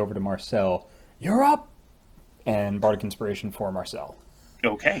 motions over to Marcel. You're up! And Bardic Inspiration for Marcel.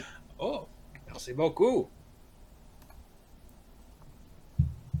 Okay. Oh, merci beaucoup.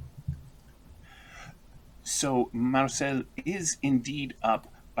 So Marcel is indeed up,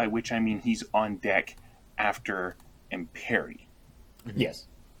 by which I mean he's on deck after Imperi. Yes.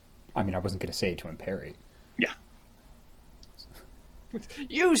 I mean, I wasn't going to say it to him, Perry. Yeah.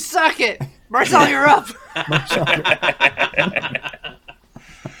 You suck it! Marcel, you're up!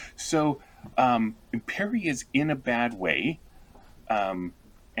 So Imperi is in a bad way, and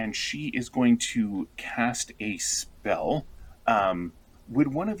she is going to cast a spell.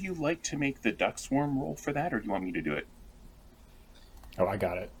 Would one of you like to make the duck swarm roll for that, or do you want me to do it? Oh, I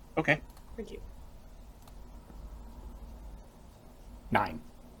got it. Okay, Thank you. 9.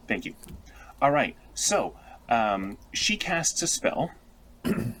 thank you. All right, so she casts a spell,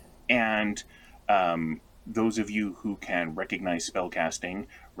 and those of you who can recognize spellcasting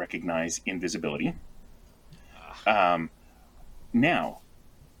recognize invisibility. Now,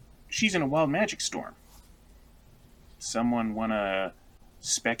 she's in a wild magic storm. Someone want to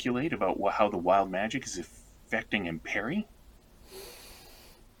speculate about how the wild magic is affecting Imperi?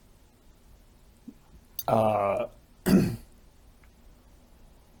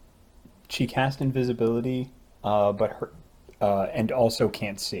 She cast invisibility, but her, and also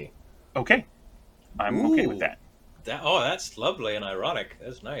can't see. Okay, I'm okay with Ooh. that. That's lovely and ironic.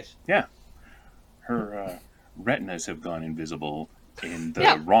 That's nice. Yeah, her retinas have gone invisible in the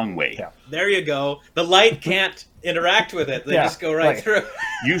Yeah. wrong way. Yeah. There you go. The light can't interact with it. They Yeah, just go right right. through.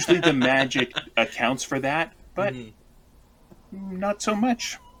 Usually the magic accounts for that, but Mhm. not so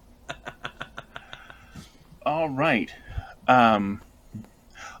much. All right. I'm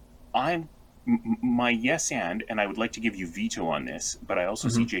my yes and I would like to give you veto on this, but I also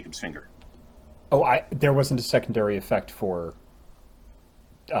see Jacob's finger. Oh, there wasn't a secondary effect for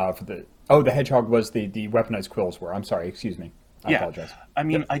the. Oh, the hedgehog was the weaponized quills were. I'm sorry. Excuse me. I apologize. I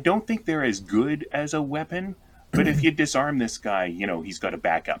mean, I don't think they're as good as a weapon, but if you disarm this guy, he's got a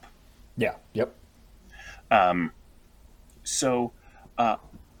backup. Yeah. Yep. So,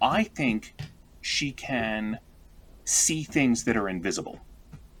 I think she can see things that are invisible.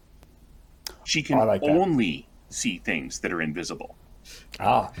 She can I like that. only see things that are invisible.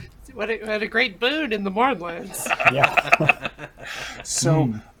 Ah. What a great boon in the Mornlands. Yeah.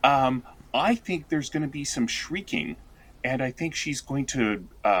 So, I think there's going to be some shrieking, and I think she's going to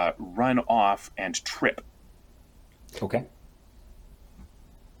run off and trip. Okay.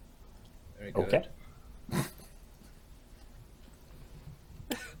 Very good. Okay.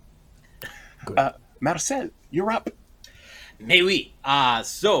 Good. Marcel, you're up. Mais oui.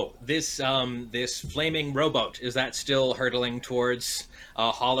 So this flaming rowboat, is that still hurtling towards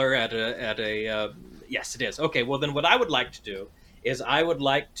Holler at a yes, it is. Okay, well then what I would like to do is I would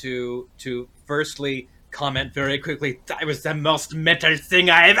like to firstly comment very quickly, that was the most metal thing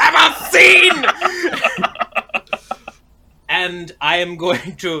I have ever seen. And I am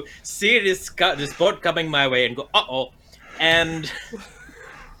going to see this boat coming my way and go, uh-oh. And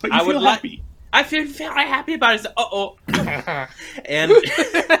But you I would feel like- happy. I feel very happy about it. Uh-oh. And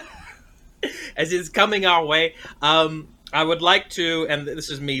as it's coming our way, I would like to, and this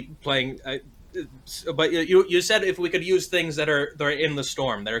is me playing, but you said if we could use things that are in the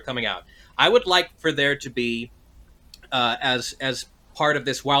storm, that are coming out. I would like for there to be, as part of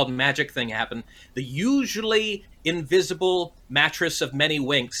this wild magic thing happen, the usually invisible mattress of many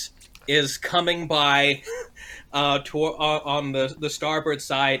winks is coming by on the starboard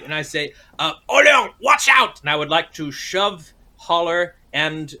side, and I say, "Oh no, watch out!" And I would like to shove Holler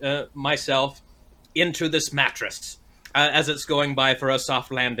and myself into this mattress as it's going by for a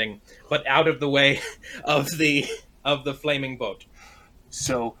soft landing, but out of the way of the flaming boat.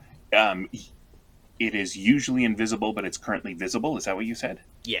 So, it is usually invisible, but it's currently visible. Is that what you said?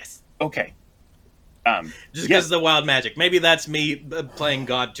 Yes. Okay. Just because of the wild magic. Maybe that's me playing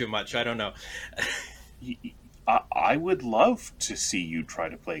God too much. I don't know. I would love to see you try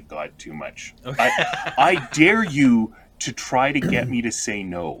to play God too much. Okay. I dare you to try to get me to say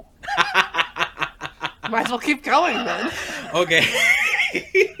no. Might as well keep going then. Okay.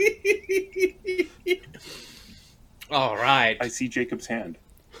 All right. I see Jacob's hand.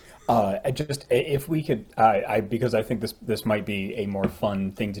 If we could, because I think this might be a more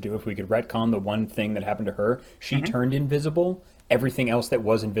fun thing to do. If we could retcon the one thing that happened to her, she turned invisible. Everything else that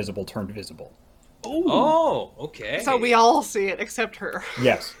was invisible turned visible. Ooh. Oh, okay. So we all see it except her.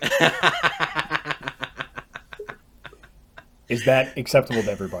 Yes. Is that acceptable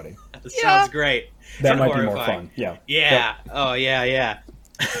to everybody? That Yeah. sounds great. That And might be more horrifying. fun. Yeah. Yeah. Oh, yeah.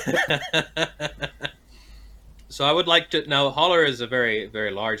 So I would like to now. Holler is a very,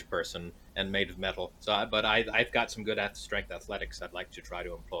 very large person and made of metal. But I've got some good strength athletics. I'd like to try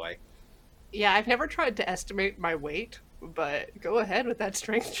to employ. Yeah, I've never tried to estimate my weight, but go ahead with that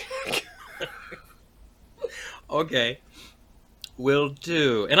strength check. Okay, will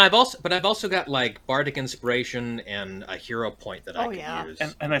do. And I've also got like bardic inspiration and a hero point that I can yeah. use.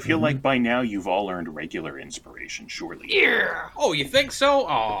 And I feel like by now you've all earned regular inspiration, surely. Yeah. Oh, you think so?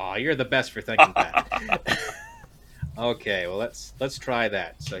 Oh, you're the best for thinking that. Okay, well let's try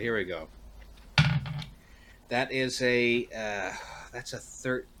that. So here we go. That is that's a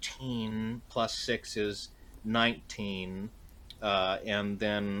 13 plus 6 is 19. And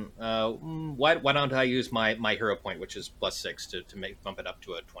then why don't I use my hero point, which is plus 6, to bump it up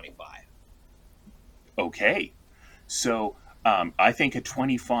to a 25? Okay. So I think a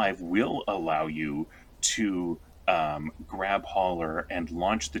 25 will allow you to grab Holler and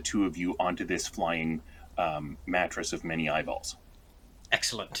launch the two of you onto this flying mattress of many eyeballs.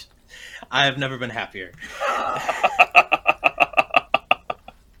 Excellent. I have never been happier.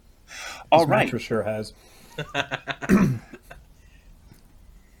 All This right. mattress sure has.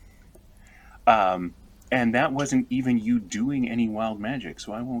 And that wasn't even you doing any wild magic,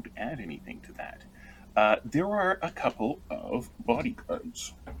 so I won't add anything to that. There are a couple of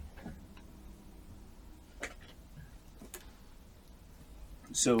bodyguards.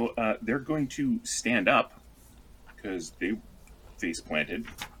 So they're going to stand up because they face planted.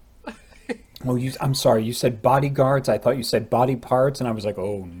 Oh, I'm sorry. You said bodyguards. I thought you said body parts, and I was like,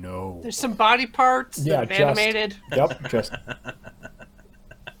 oh no. There's some body parts Yeah, that have animated, Yep, just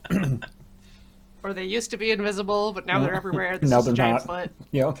or they used to be invisible, but now they're everywhere. This Now is a they're giant not. foot,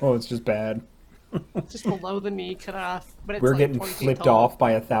 yeah. Oh, it's just bad. just below the knee, cut off. But it's We're like getting 20 feet flipped tall. off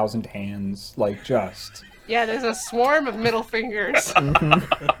by 1,000 hands, like just. Yeah, there's a swarm of middle fingers.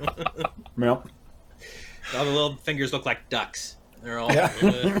 Yep. All the little fingers look like ducks. They're all. Yeah.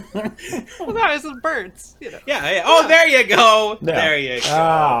 Well, no, it's birds. You know. Yeah. Oh, there you go. Yeah. There you go.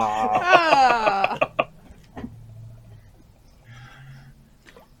 Ah. Ah.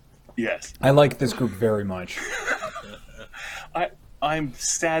 Yes. I like this group very much. I'm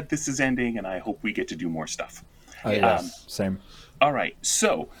sad this is ending, and I hope we get to do more stuff. Yes, same. All right.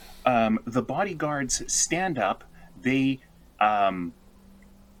 So the bodyguards stand up. They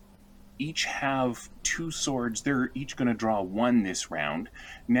each have 2 swords. They're each going to draw 1 this round.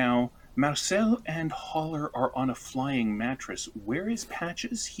 Now, Marcel and Holler are on a flying mattress. Where is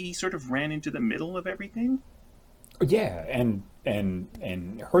Patches? He sort of ran into the middle of everything. Yeah, and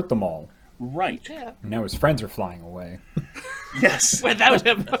hurt them all. Right. Yeah. Now his friends are flying away. Yes. Without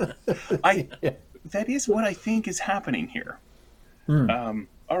him. That is what I think is happening here.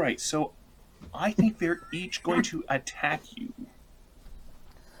 All right. So I think they're each going to attack you.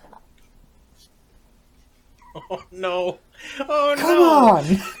 Oh no! Oh no!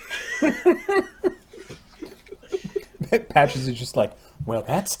 Come on! Patches is just like, well,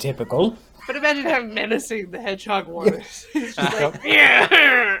 that's typical. But imagine how menacing the hedgehog was. He's just like,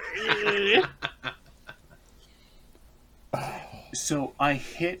 yeah. So I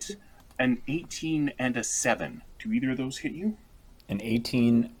hit an 18 and a 7. Do either of those hit you? An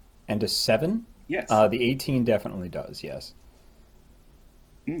 18 and a 7? Yes. The 18 definitely does, yes.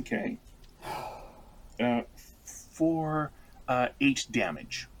 Okay. For 8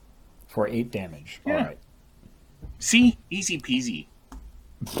 damage. For 8 damage. Yeah. All right. See? Easy peasy.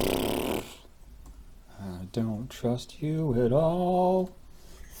 I don't trust you at all.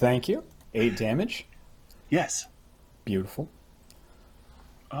 Thank you. 8 damage. Yes. Beautiful.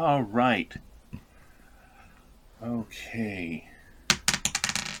 All right. Okay.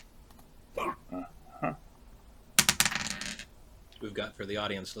 We've got, for the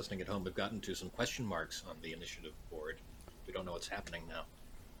audience listening at home, we've gotten to some question marks on the initiative board. We don't know what's happening now.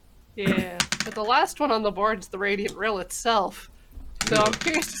 Yeah, but the last one on the board is the Radiant Rill itself. So I'm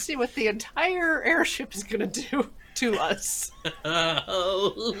curious to see what the entire airship is going to do to us.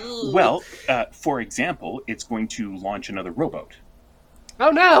 Well, for example, it's going to launch another rowboat. Oh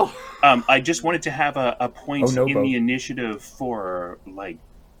no! I just wanted to have a point Oh, no in boat. the initiative for like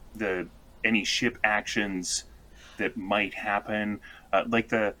any ship actions that might happen. Like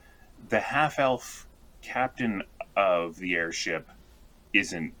the half elf captain of the airship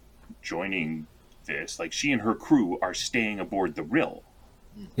isn't joining this. Like she and her crew are staying aboard the Rill.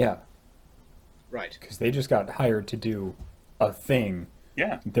 Yeah, Right. because they just got hired to do a thing.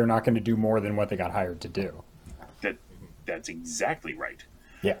 Yeah, They're not going to do more than what they got hired to do. that's exactly right.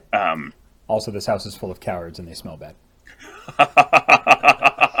 Yeah. Also, this house is full of cowards and they smell bad.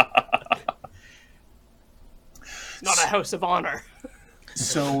 Not a house of honor.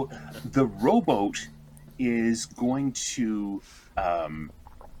 So the rowboat is going to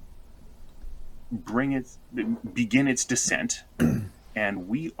begin its descent, and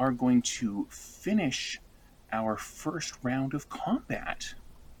we are going to finish our first round of combat.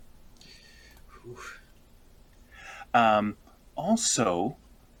 Also,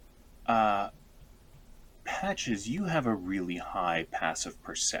 Patches, you have a really high passive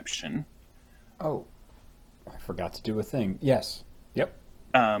perception. Oh, I forgot to do a thing. Yes. Yep.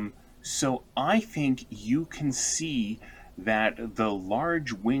 So I think you can see that the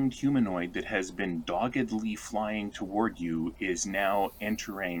large winged humanoid that has been doggedly flying toward you is now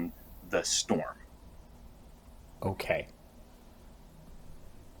entering the storm. Okay.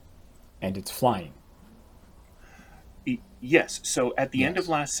 And it's flying. Yes, so at the end Yes. of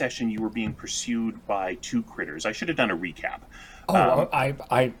last session, you were being pursued by two critters. I should have done a recap. Oh,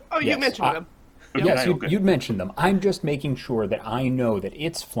 Oh, you yes, mentioned them. Yes, Okay, you'd mentioned them. I'm just making sure that I know that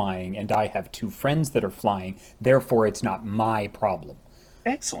it's flying and I have two friends that are flying, therefore it's not my problem.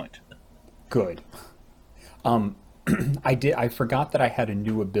 Excellent. Good. I forgot that I had a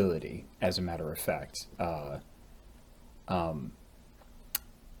new ability, as a matter of fact. That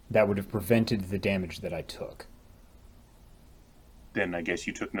would have prevented the damage that I took. Then I guess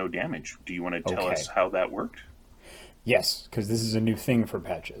you took no damage. Do you want to tell Okay. us how that worked? Yes, because this is a new thing for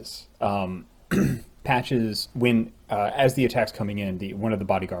Patches. Patches, when as the attack's coming in, one of the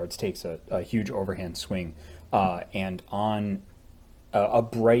bodyguards takes a huge overhand swing, and on a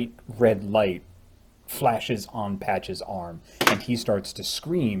bright red light flashes on Patches' arm, and he starts to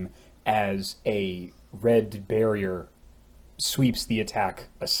scream as a red barrier sweeps the attack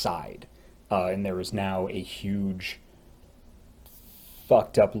aside, and there is now a huge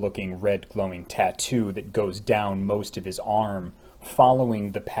fucked up looking red glowing tattoo that goes down most of his arm,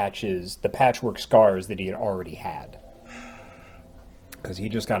 following the patchwork scars that he had already had, because he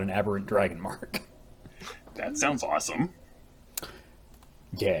just got an aberrant dragon mark. That sounds awesome.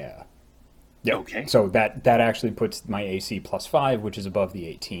 Yeah. Yep. Okay. So that actually puts my AC +5, which is above the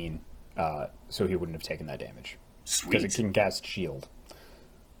 18, so he wouldn't have taken that damage because it Sweet. can cast shield.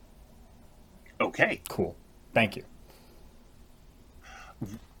 Okay. Cool. Thank you.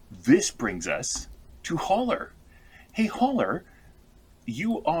 This brings us to Holler. Hey, Holler,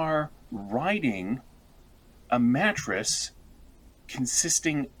 you are riding a mattress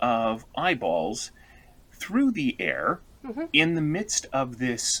consisting of eyeballs through the air in the midst of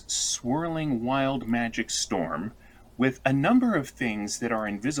this swirling wild magic storm with a number of things that are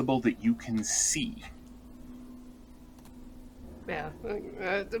invisible that you can see. Yeah.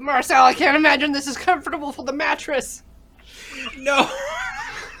 Marcel, I can't imagine this is comfortable for the mattress. No.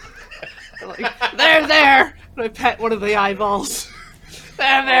 Like, there! And I pet one of the eyeballs.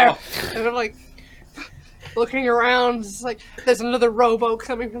 There! Oh. And I'm like, looking around, it's like, there's another rowboat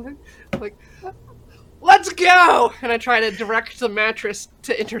coming from it. Like, let's go! And I try to direct the mattress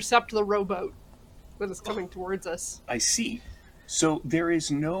to intercept the rowboat that is coming towards us. I see. So there is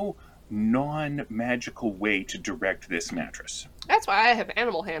no non-magical way to direct this mattress. That's why I have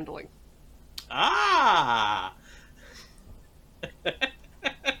animal handling. Ah.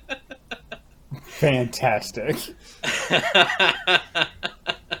 Fantastic.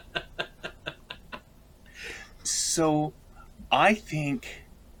 So I think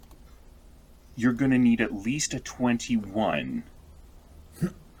you're going to need at least a 21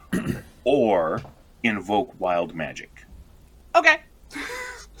 or invoke wild magic. Okay.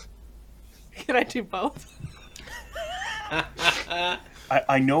 Can I do both?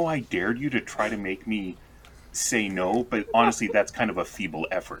 I know I dared you to try to make me say no, but honestly, that's kind of a feeble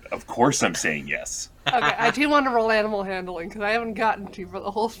effort. Of course I'm saying yes. Okay, I do want to roll animal handling because I haven't gotten to for the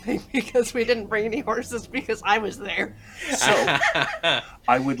whole thing because we didn't bring any horses because I was there. So,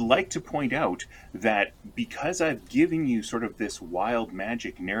 I would like to point out that because I've given you sort of this wild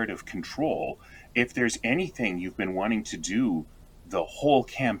magic narrative control, if there's anything you've been wanting to do the whole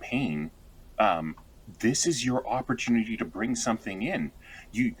campaign, this is your opportunity to bring something in.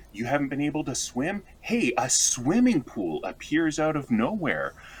 You haven't been able to swim? Hey, a swimming pool appears out of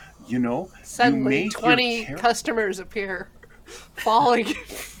nowhere. You know, you Suddenly, make your 20 customers appear falling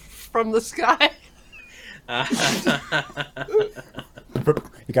from the sky.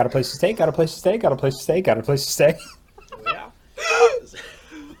 You got a place to stay, got a place to stay, got a place to stay, got a place to stay. Yeah.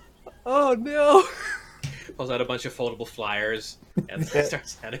 Oh no. Pulls out a bunch of foldable flyers and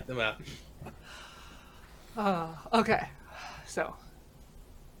starts handing them out. Okay, so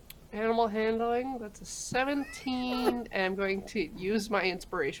animal handling, that's a 17, and I'm going to use my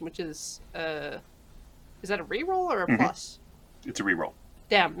inspiration, which is that a reroll or a plus? It's a reroll.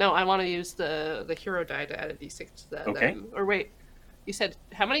 Damn, no, I want to use the hero die to add a d6 to that. Okay. Then. Or wait, you said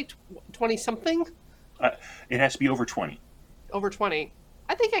how many? 20 something? It has to be over 20. Over 20.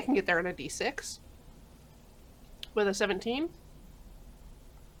 I think I can get there in a d6 with a 17.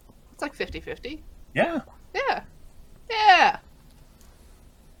 It's like 50-50. Yeah. Yeah. Yeah.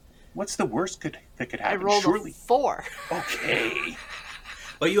 What's the worst that could I happen? rolled Surely. a 4. Okay.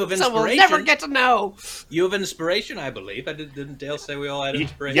 But you have So inspiration. we'll never get to know. You have inspiration, I believe. Didn't Dale say we all had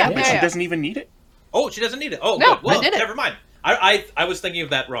inspiration? Yeah, but she Yeah. doesn't even need it. Oh, she doesn't need it. Oh, No, good. Well, I did it. never mind. I was thinking of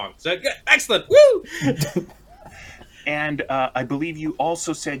that wrong. So good. Excellent. Woo! And I believe you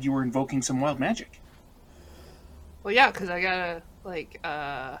also said you were invoking some wild magic. Well, yeah, because I gotta, like,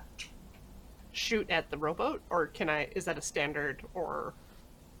 shoot at the rowboat, or can I, is that a standard, or...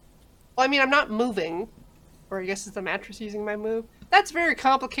 Well, I mean, I'm not moving, or I guess is the mattress using my move? That's very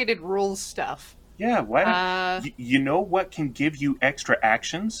complicated rules stuff. Yeah, why don't... you know what can give you extra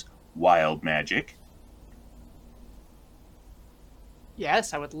actions? Wild magic.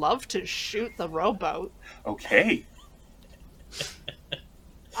 Yes, I would love to shoot the rowboat. Okay.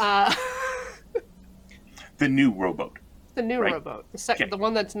 The new rowboat. The new Right. rowboat. Okay. The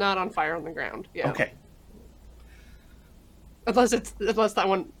one that's not on fire on the ground. Yeah. Okay. Unless that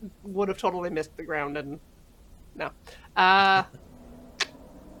one would have totally missed the ground and... No.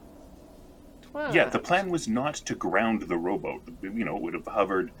 12. Yeah, the plan was not to ground the rowboat. You know, it would have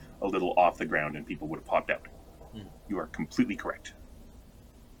hovered a little off the ground and people would have popped out. You are completely correct.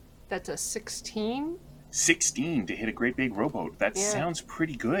 That's a 16? 16 to hit a great big rowboat. That Yeah. sounds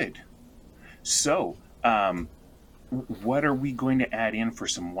pretty good. So, what are we going to add in for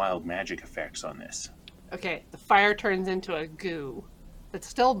some wild magic effects on this? Okay, the fire turns into a goo that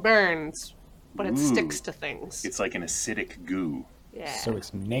still burns, but it Ooh. sticks to things. It's like an acidic goo. Yeah. So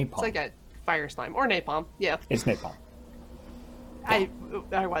it's napalm. It's like a fire slime. Or napalm. Yeah. It's napalm. I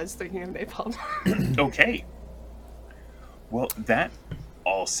was thinking of napalm. Okay. Well, that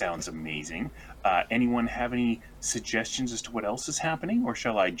all sounds amazing. Anyone have any suggestions as to what else is happening, or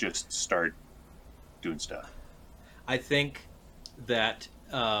shall I just start doing stuff? I think that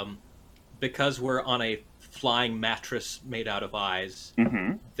because we're on a flying mattress made out of eyes,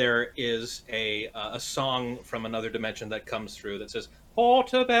 Mm-hmm. there is a song from another dimension that comes through that says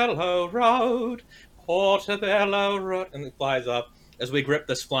Portobello Road, Portobello Road, and it flies up as we grip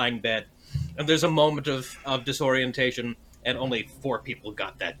this flying bed. And there's a moment of disorientation, and only 4 people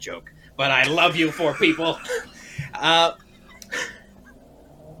got that joke. But I love you, 4 people.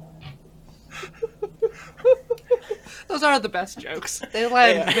 Those are the best jokes. They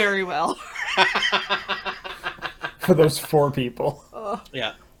land very well. For those 4 people.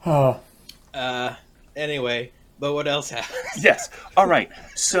 Yeah. Oh, Anyway, but what else happened? Yes. All right.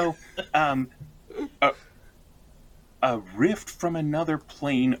 So, a rift from another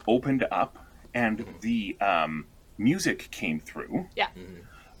plane opened up, and the music came through. Yeah.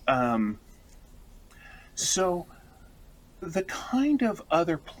 So, the kind of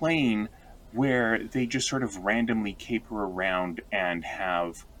other plane where they just sort of randomly caper around and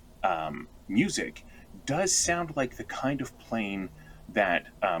have music does sound like the kind of plane that,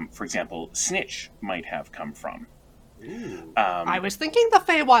 for example, Snitch might have come from. I was thinking the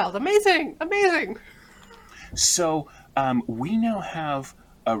Feywild. Amazing! Amazing! So we now have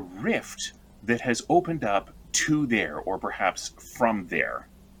a rift that has opened up to there, or perhaps from there.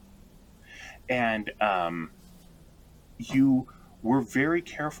 And you were very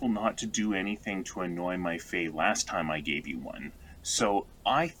careful not to do anything to annoy my Fae last time I gave you one. So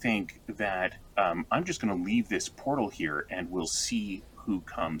I think that I'm just going to leave this portal here and we'll see who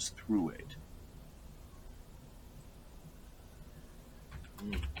comes through it.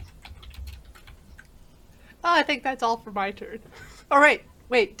 Oh, I think that's all for my turn. All right,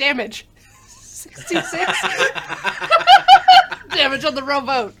 wait, damage. 66. Damage on the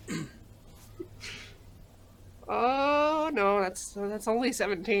rowboat. Oh no, that's only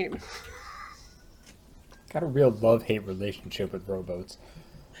 17. Got a real love-hate relationship with rowboats.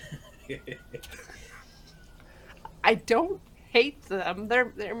 I don't hate them.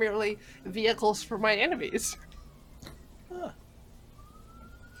 They're merely vehicles for my enemies.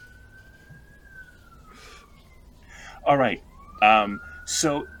 All right.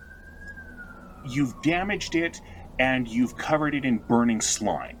 So you've damaged it, and you've covered it in burning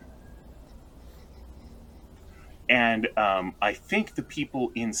slime. And I think the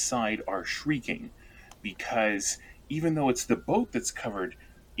people inside are shrieking because even though it's the boat that's covered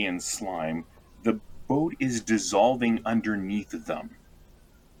in slime, the boat is dissolving underneath them.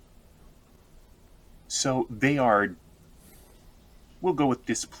 So they are, we'll go with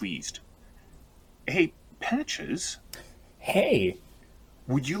displeased. Hey, Patches, Hey,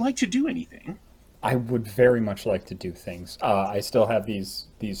 would you like to do anything? I would very much like to do things. I still have these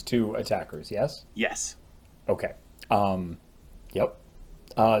two attackers, yes? Yes. Okay. Yep.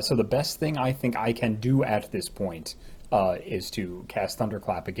 So the best thing I think I can do at this point is to cast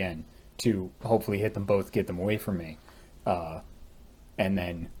Thunderclap again to hopefully hit them both, get them away from me, and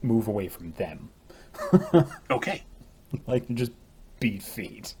then move away from them. Okay. Like just beat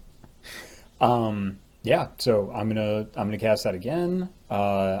feet. Yeah. So I'm gonna cast that again.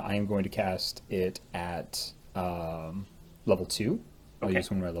 I am going to cast it at level 2. I'll Okay.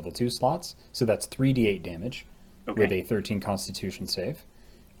 use one of my level 2 slots. So that's 3d8 damage. Okay. With a 13 Constitution save.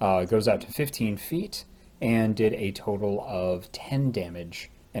 Goes out to 15 feet and did a total of 10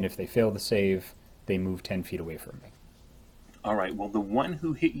 damage. And if they fail the save, they move 10 feet away from me. All right. Well, the one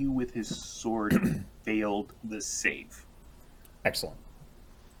who hit you with his sword failed the save. Excellent.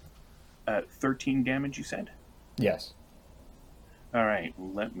 13 damage, you said? Yes. All right.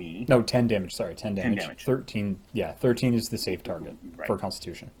 Let me. No, 10 damage. Sorry, 10 damage. 10 damage. 13. Yeah, 13 is the save target Right. for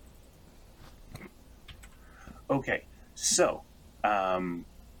Constitution. Okay. So,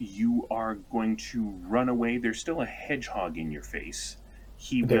 you are going to run away. There's still a hedgehog in your face.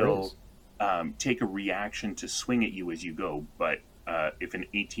 He There will is. take a reaction to swing at you as you go, but if an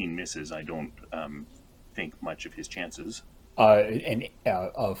 18 misses, I don't think much of his chances.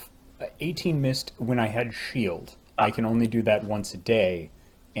 Of 18 missed when I had shield. I can only do that once a day,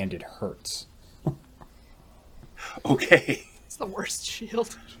 and it hurts. Okay. It's the worst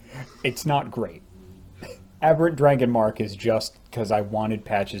shield. It's not great. Aberrant Dragon Mark is just because I wanted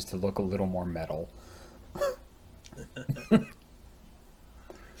Patches to look a little more metal.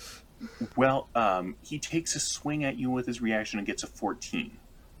 Well, he takes a swing at you with his reaction and gets a 14.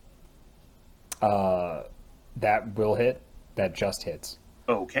 That will hit. That just hits.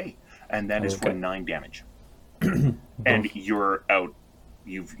 Okay. And that is for Okay. 9 damage. And you're out.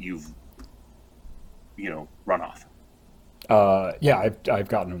 You've run off. Yeah, I've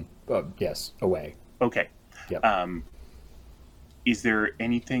gotten him. Yes, away. Okay. Yep. Is there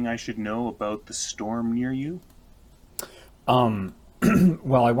anything I should know about the storm near you?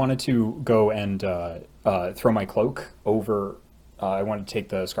 Well, I wanted to go and throw my cloak over. I wanted to take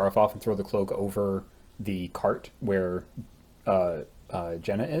the scarf off and throw the cloak over the cart where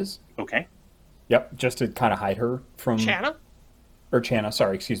Jenna is. Okay. Yep, just to kind of hide her from Channa? or Channa.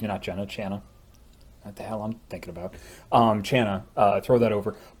 Sorry, excuse me, not Jenna. Channa. What the hell I'm thinking about? Channa, throw that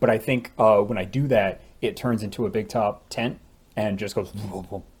over. But I think when I do that, it turns into a big top tent and just goes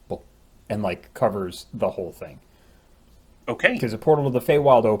and like covers the whole thing. Okay. Because the portal to the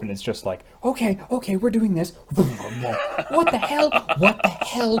Feywild open is just like, okay, we're doing this. What the hell? What the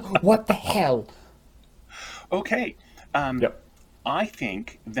hell? What the hell? Okay. Yep. I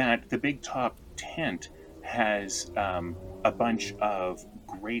think that the big top tent has a bunch of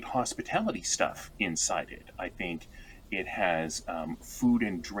great hospitality stuff inside it. I think it has food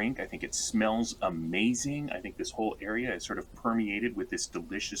and drink. I think it smells amazing. I think this whole area is sort of permeated with this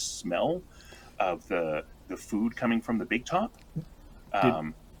delicious smell of the food coming from the big top.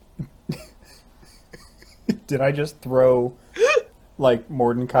 Did I just throw like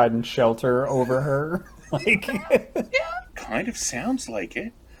Mordenkainen's shelter over her? Like, Kind of sounds like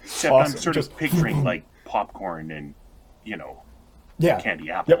it. Except Awesome. I'm sort Just- of picturing like popcorn and, yeah, candy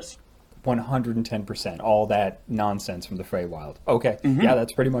apples. 110%. All that nonsense from the Feywild. Okay, yeah,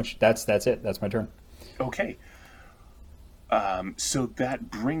 that's pretty much that's it. That's my turn. Okay. So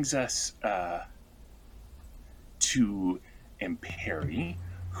that brings us to Imperi,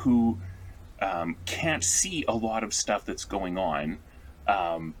 who can't see a lot of stuff that's going on.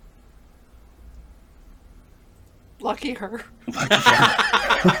 Lucky her.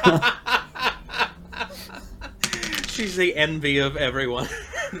 She's the envy of everyone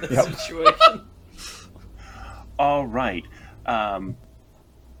in this Yep. situation. All right.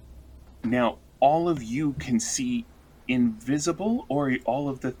 Now, all of you can see invisible, or all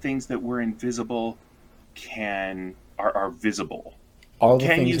of the things that were invisible are visible? All the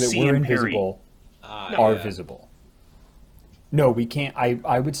Can you things that see were and parry? invisible Ah, are yeah. visible. No, we can't.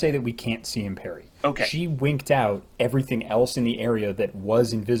 I would say that we can't see and parry. Okay. She winked out. Everything else in the area that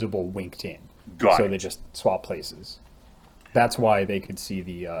was invisible winked in. Got so it. they just swap places. That's why they could see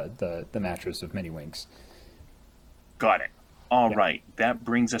the mattress of many winks. Got it. All Yeah. right. That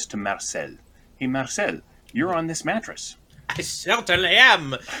brings us to Marcel. Hey, Marcel, you're on this mattress. I certainly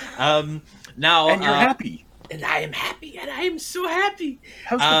am. Now, And you're happy. and I am happy, and I am so happy.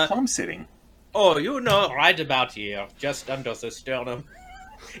 How's the plum sitting? Oh, you know, right about here, just under the sternum.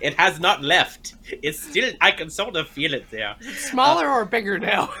 It has not left. It's still, I can sort of feel it there. Smaller or bigger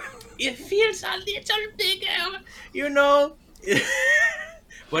now? It feels a little bigger, you know,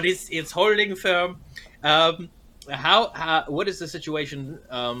 but it's holding firm. What is the situation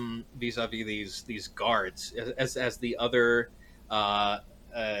vis-a-vis these guards as the other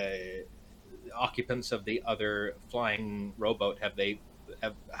occupants of the other flying rowboat?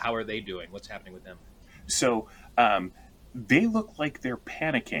 How are they doing? What's happening with them? So, they look like they're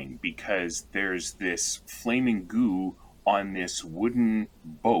panicking because there's this flaming goo on this wooden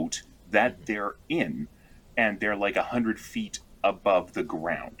boat that they're in, and they're like 100 feet above the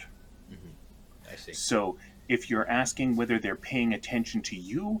ground. I see. So, if you're asking whether they're paying attention to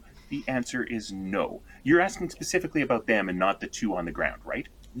you, the answer is no. You're asking specifically about them and not the two on the ground, right?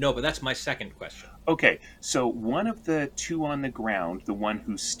 No, but that's my second question. Okay, so one of the two on the ground, the one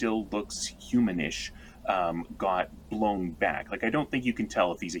who still looks humanish, got blown back. Like, I don't think you can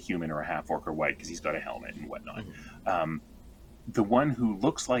tell if he's a human or a half-orc or white because he's got a helmet and whatnot. The one who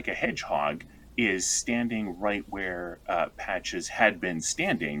looks like a hedgehog is standing right where Patches had been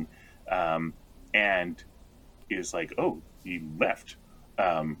standing, and is like, oh, he left.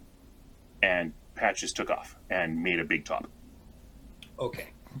 And Patches took off and made a big top. Okay.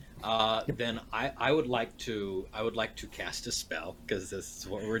 Then I would like to cast a spell because this is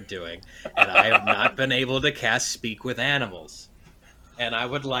what we're doing, and I have not been able to cast Speak with Animals, and I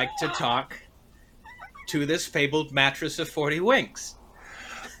would like to talk to this fabled mattress of 40 winks.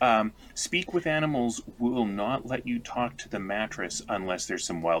 Speak with Animals will not let you talk to the mattress unless there's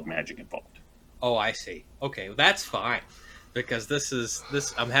some wild magic involved. Oh, I see. Okay, well, that's fine, because this.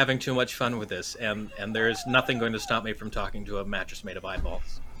 I'm having too much fun with this, and there's nothing going to stop me from talking to a mattress made of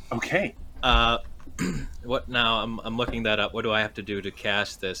eyeballs. Okay. What now? I'm looking that up. What do I have to do to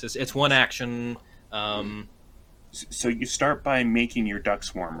cast this? It's one action. So you start by making your duck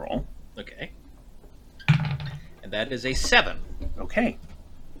swarm roll. Okay. And that is a 7, Okay.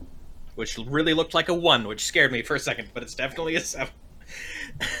 which really looked like a 1, which scared me for a second, but it's definitely a 7.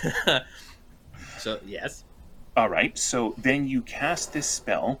 So, yes. All right. So then you cast this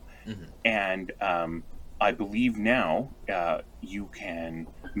spell, and I believe now you can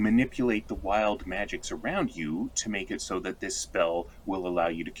manipulate the wild magics around you to make it so that this spell will allow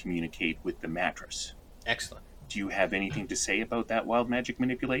you to communicate with the mattress. Excellent. Do you have anything to say about that wild magic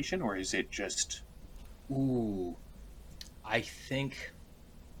manipulation, or is it just... Ooh. I think...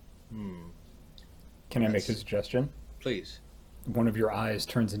 Can I make a suggestion? Please. One of your eyes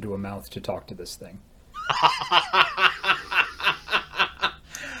turns into a mouth to talk to this thing.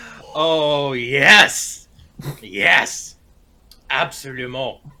 Oh, yes! Yes!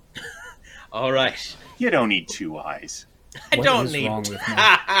 Absolument. All right. You don't need two eyes. I What don't is need... wrong with me?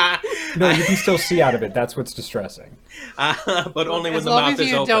 No, you can still see out of it. That's what's distressing. but only when As the long mouth as is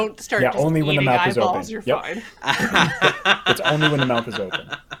you open. don't start Yeah, just only when the eating mouth is eyeballs, open. you're Yep. fine. It's only when the mouth is open.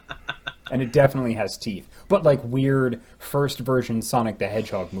 And it definitely has teeth. But like weird first version Sonic the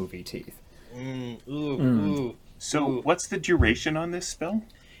Hedgehog movie teeth. Ooh. So what's the duration on this spell?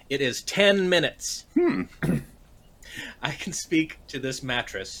 It is 10 minutes. I can speak to this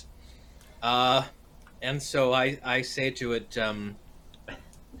mattress. And so I say to it,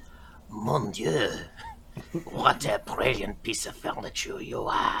 Mon Dieu, what a brilliant piece of furniture you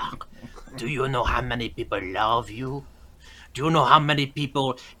are. Do you know how many people love you? Do you know how many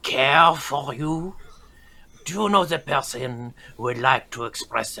people care for you? Do you know the person who would like to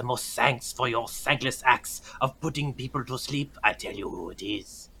express the most thanks for your thankless acts of putting people to sleep? I tell you who it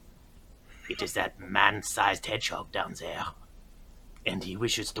is. It is that man-sized hedgehog down there. And he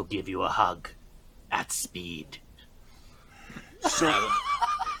wishes to give you a hug at speed. So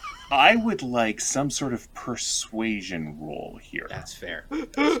I would like some sort of persuasion roll here. that's fair.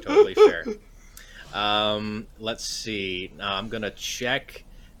 That's totally fair. Let's see. Now I'm gonna check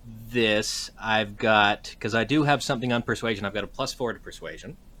this. I've got, because I do have something on persuasion. I've got a +4 to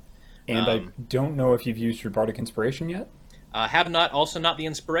persuasion. And I don't know if you've used your bardic inspiration yet. Have not, also not the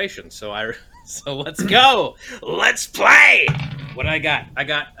inspiration. So so let's go. Let's play. What do I got? I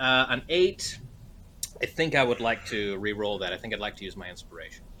got an 8. I think I would like to re-roll that. I think I'd like to use my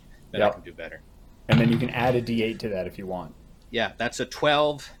inspiration. Then I Yep. can do better. And then you can add a d8 to that if you want. Yeah, that's a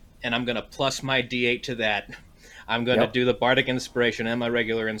 12, and I'm gonna plus my d8 to that. I'm gonna Yep. do the bardic inspiration and my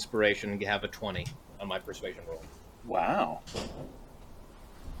regular inspiration and have a 20 on my persuasion roll. Wow.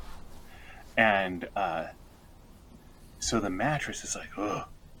 And so the mattress is like, oh,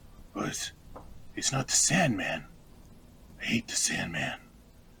 it's not the Sandman. I hate the Sandman.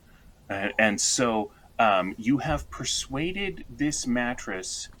 And so you have persuaded this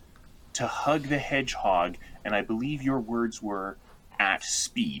mattress to hug the hedgehog, and I believe your words were at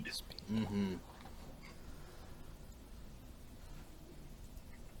speed. Mm-hmm.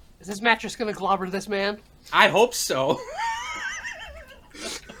 Is this mattress gonna clobber this man? I hope so.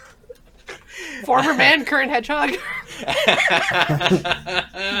 Former man, current hedgehog.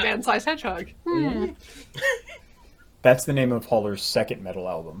 Man-sized hedgehog. That's the name of Haller's second metal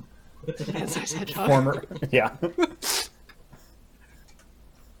album. Man-sized hedgehog. Former, yeah.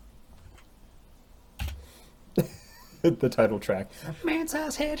 The title track.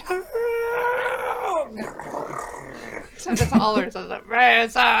 Man-sized hedgehog. Except it's all it's a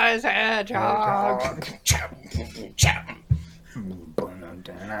man-sized hedgehog.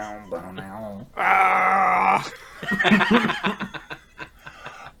 Ah.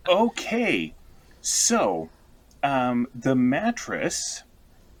 Okay, so the mattress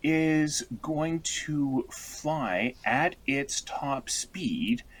is going to fly at its top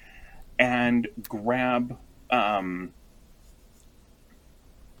speed and grab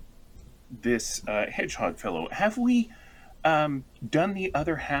this hedgehog fellow. Have we done the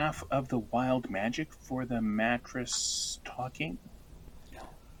other half of the wild magic for the mattress talking?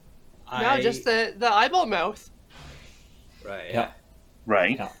 No, just the eyeball mouth. Right. Yeah.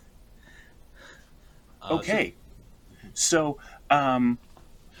 Right. Yeah. Okay. So,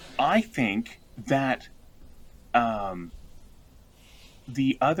 I think that the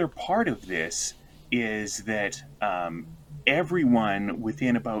other part of this is that everyone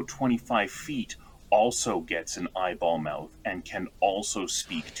within about 25 feet also gets an eyeball mouth and can also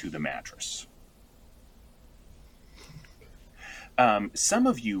speak to the mattress. Some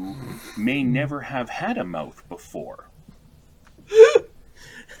of you may never have had a mouth before.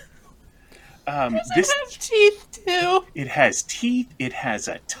 Does it have teeth too? It has teeth. It has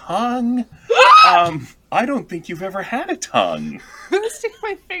a tongue. I don't think you've ever had a tongue. I'm gonna stick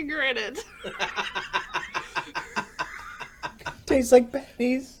my finger in it. Tastes like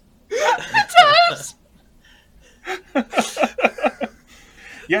Betty's. It does.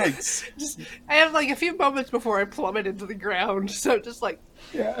 Yeah, it's, I have like a few moments before I plummet into the ground, so just like,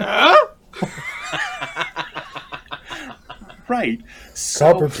 Yeah. right.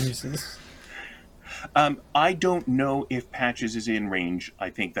 So, Copper pieces. I don't know if Patches is in range. I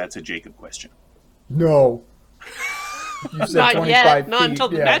think that's a Jacob question. No. You said not 25 yet, feet. not until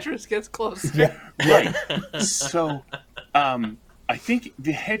the yeah. mattress gets close. Yeah. Right. So, I think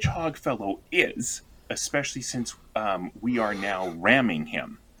the hedgehog fellow is, especially since we are now ramming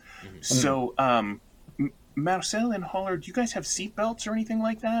him. So, Marcel and Holler, do you guys have seatbelts or anything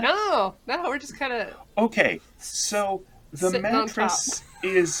like that? No, we're just kind of. Okay, so the Sitting on mattress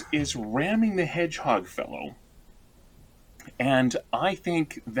is ramming the hedgehog fellow, and I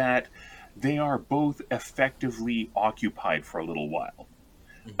think that they are both effectively occupied for a little while.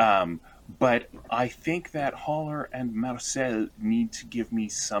 But I think that Holler and Marcel need to give me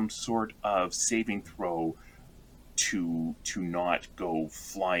some sort of saving throw to not go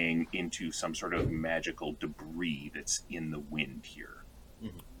flying into some sort of magical debris that's in the wind here.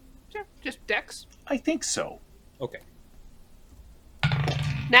 Yeah, just Dex. I think so. Okay.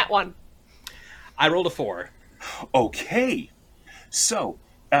 Nat 1. I rolled a 4. Okay, so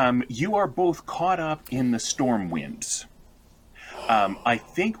you are both caught up in the storm winds. I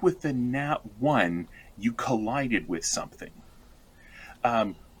think with the Nat 1, you collided with something.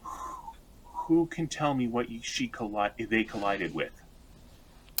 Who can tell me what they collided with?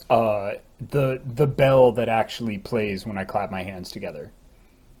 The bell that actually plays when I clap my hands together.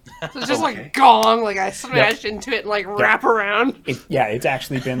 So it's just Okay. like gong, like I smashed into it and like wrap around. It's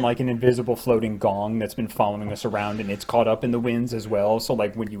actually been like an invisible floating gong that's been following us around, and it's caught up in the winds as well. So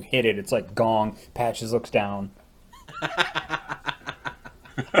like when you hit it, it's like gong. Patches looks down.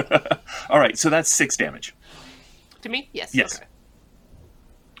 All right, so that's 6 damage. To me? Yes. Yes. Okay.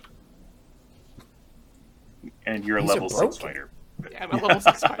 And you're a These level are 6 broken. fighter. Yeah, I'm a level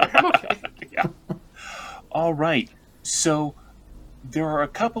 6 fighter. I'm okay. Yeah. All right. So there are a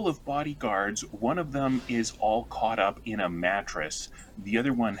couple of bodyguards. One of them is all caught up in a mattress. The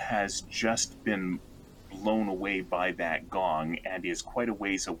other one has just been blown away by that gong and is quite a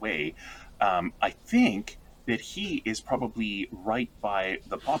ways away. I think that he is probably right by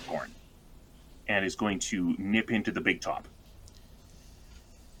the popcorn and is going to nip into the big top.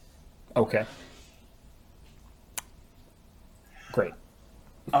 Okay. Great.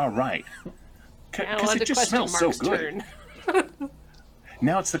 All right. Now Because on it to just question smells so mark's good. turn.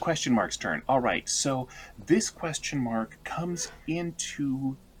 Now it's the question mark's turn. All right, so this question mark comes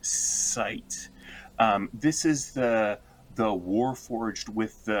into sight. This is the Warforged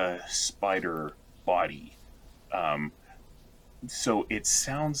with the spider body. So it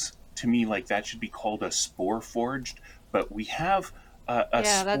sounds to me like that should be called a Spore Forged, but we have a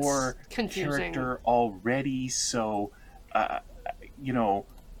Yeah, that's Spore confusing. character already, so you know.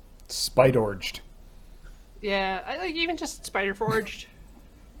 Spiderged. Yeah, I like even just Spider Forged.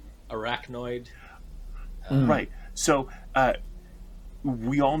 Arachnoid. Right. So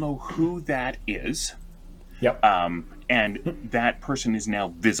we all know who that is, Yep. and that person is now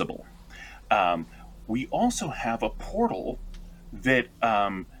visible. We also have a portal that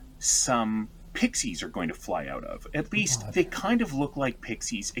some pixies are going to fly out of. At least they kind of look like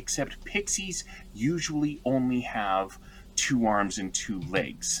pixies, except pixies usually only have 2 arms and 2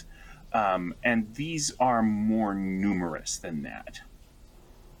 legs. And these are more numerous than that.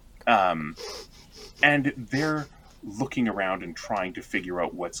 And they're looking around and trying to figure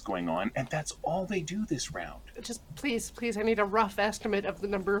out what's going on, and that's all they do this round. Just please, I need a rough estimate of the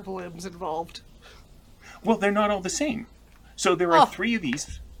number of limbs involved. Well, they're not all the same. So there are Oh. 3 of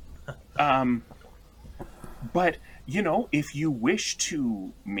these. But, you know, if you wish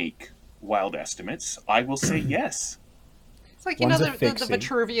to make wild estimates, I will say yes. It's like, you One's know, a the fixie.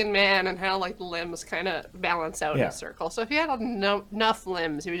 Vitruvian man and how, like, the limbs kind of balance out in Yeah. a circle. So if he had enough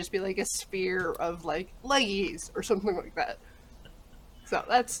limbs, it would just be like a sphere of, like, leggies or something like that. So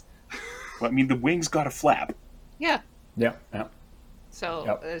that's, Well, I mean, the wings got a flap. yeah. Yep. Yep. So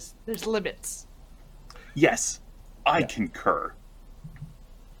Yep. there's limits. Yes, I Yeah. concur.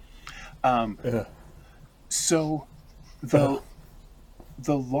 Ugh. So the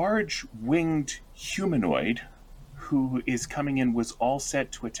large winged humanoid who is coming in was all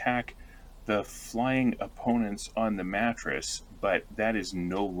set to attack the flying opponents on the mattress, but that is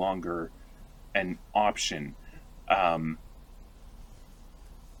no longer an option.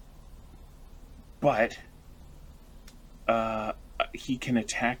 But he can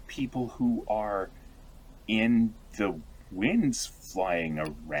attack people who are in the winds flying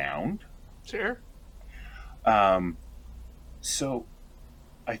around. Sure. So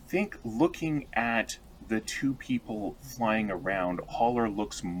I think looking at the 2 people flying around, Holler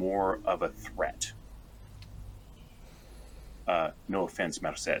looks more of a threat. No offense,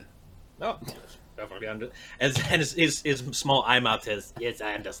 Marcel. No, perfectly under. And his small eye mouth says, "Yes,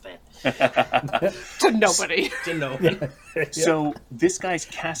 I understand." To nobody. To know. So this guy's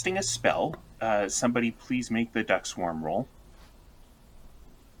casting a spell. Somebody please make the duck swarm roll.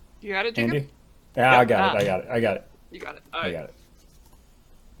 You got it, Jacob? Andy? Yeah, I Yep. got it. You got it. I got it.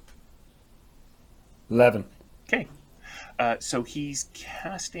 11. Okay. So he's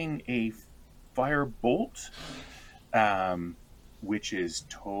casting a firebolt, which is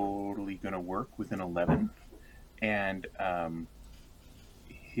totally going to work with an 11. And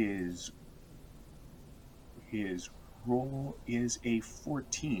his roll is a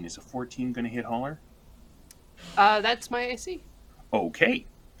 14. Is a 14 going to hit Holler? That's my AC. Okay.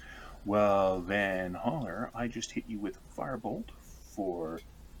 Well, then, Holler, I just hit you with a firebolt for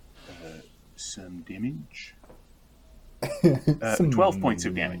some damage. 12 points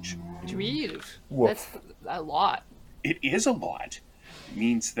of damage. Jeez. Woof. That's a lot. It is a lot. It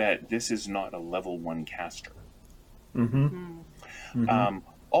means that this is not a level 1 caster.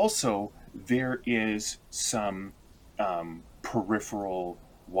 Also, there is some peripheral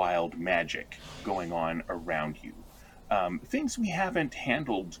wild magic going on around you. Things we haven't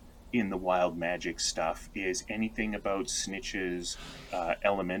handled in the wild magic stuff is anything about Snitch's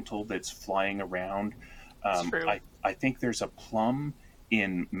elemental that's flying around. True. I think there's a plum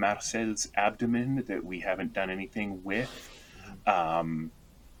in Marcel's abdomen that we haven't done anything with.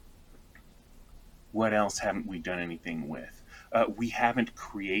 What else haven't we done anything with? We haven't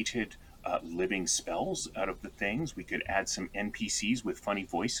created living spells out of the things. We could add some NPCs with funny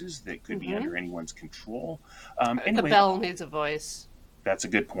voices that could be under anyone's control. The Anyway, bell needs a voice. that's a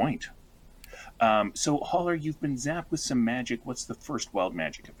good point. So, Holler, you've been zapped with some magic. What's the first wild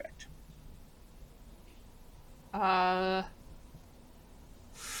magic effect? Uh,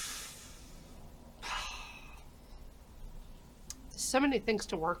 so many things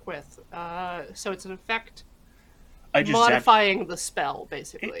to work with. So it's an effect I just modifying the spell,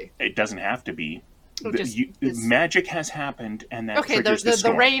 basically. it doesn't have to be. Oh, just Magic has happened, and that okay. triggers the The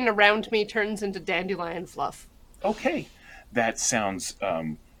storm. rain around me turns into dandelion fluff. Okay, that sounds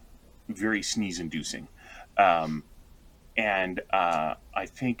very sneeze-inducing. Um, and I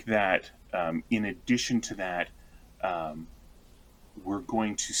think that in addition to that, we're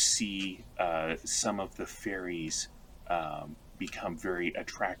going to see some of the fairies become very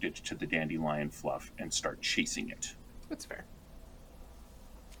attracted to the dandelion fluff and start chasing it. That's fair.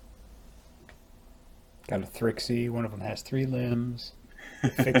 Got a Thrixie. One of them has 3 limbs.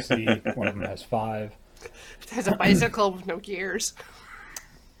 Fixie. One of them has 5. It has a bicycle with no gears.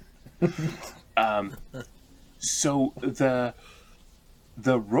 So the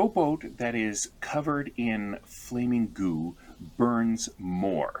rowboat that is covered in flaming goo burns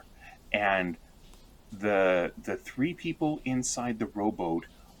more, and the 3 people inside the rowboat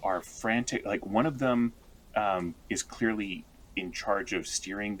are frantic. Like, one of them is clearly in charge of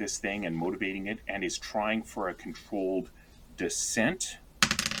steering this thing and motivating it, and is trying for a controlled descent.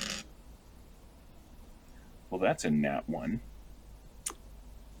 Well, that's a nat 1.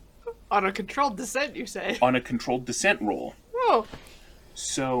 On a controlled descent, you say? On a controlled descent roll. Oh,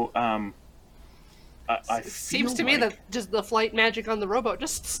 So, I it seems feel to me like- that just the flight magic on the rowboat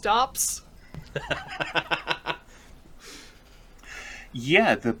just stops.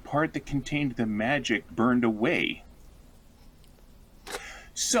 Yeah, the part that contained the magic burned away.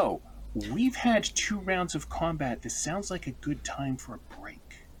 So, we've had 2 rounds of combat. This sounds like a good time for a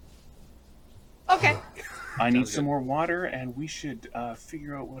break. Okay. I need Sounds some good. more water, and we should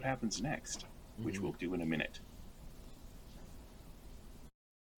figure out what happens next, which we'll do in a minute.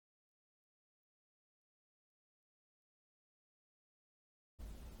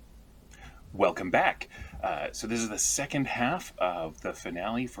 Welcome back. So this is the second half of the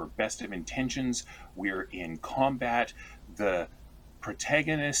finale for Best of Intentions. We're in combat. The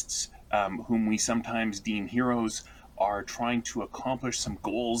protagonists, whom we sometimes deem heroes, are trying to accomplish some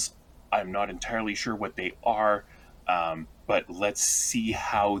goals. I'm not entirely sure what they are, but let's see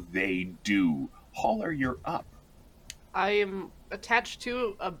how they do. Holler, you're up. I am attached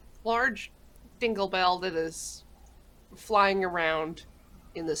to a large dingle bell that is flying around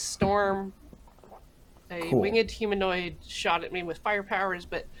in the storm. A Cool. winged humanoid shot at me with fire powers,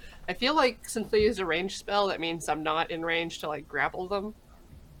 but I feel like since they use a ranged spell, that means I'm not in range to like grapple them.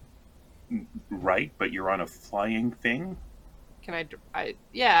 Right, but you're on a flying thing? Can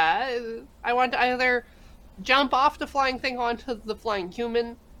yeah, I want to either jump off the flying thing onto the flying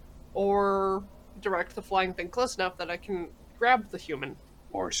human, or direct the flying thing close enough that I can grab the human.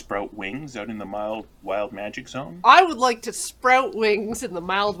 Or sprout wings out in the wild magic zone? I would like to sprout wings in the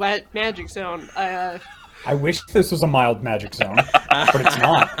mild magic zone. I wish this was a mild magic zone, but it's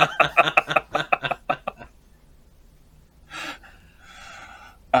not.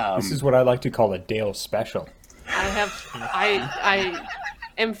 This is what I like to call a Dale special. I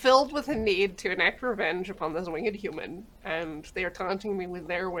am filled with a need to enact revenge upon this winged human, and they are taunting me with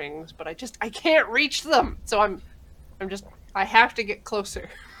their wings, but I can't reach them. So I have to get closer.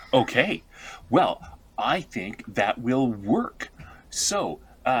 Okay. Well, I think that will work. So,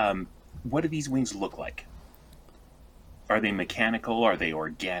 what do these wings look like? Are they mechanical? Are they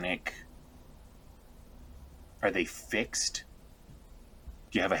organic? Are they fixed?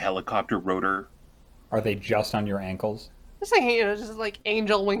 Do you have a helicopter rotor? Are they just on your ankles? Just like, just like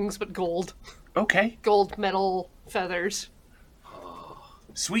angel wings, but gold. Okay, Gold metal feathers.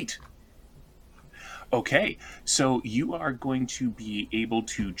 sweet. Okay, so you are going to be able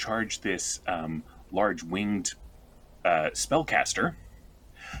to charge this large winged spellcaster.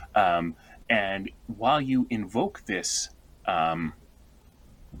 And while you invoke this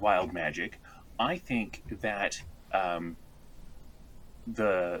wild magic, I think that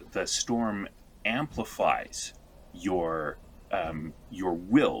the storm amplifies your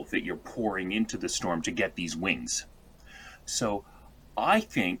will that you're pouring into the storm to get these wings. So I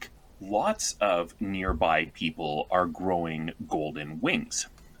think lots of nearby people are growing golden wings.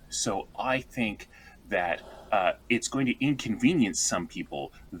 So I think that it's going to inconvenience some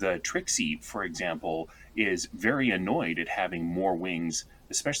people. The Trixie, for example, is very annoyed at having more wings,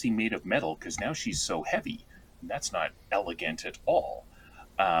 especially made of metal, because now she's so heavy. That's not elegant at all.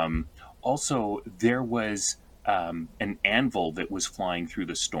 Also, there was an anvil that was flying through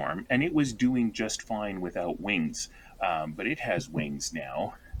the storm, and it was doing just fine without wings, but it has wings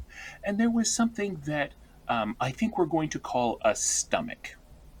now. And there was something that I think we're going to call a stomach.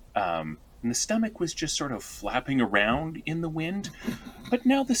 and the stomach was just sort of flapping around in the wind, but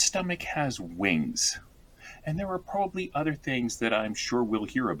now the stomach has wings. And there are probably other things that I'm sure we'll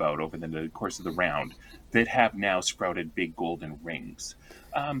hear about over the course of the round that have now sprouted big golden rings.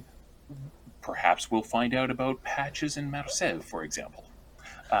 Perhaps we'll find out about Patches and Marseille, for example.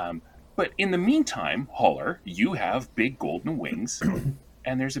 But in the meantime, Holler, you have big golden wings,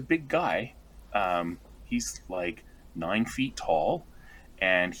 and there's a big guy. He's like 9 feet tall,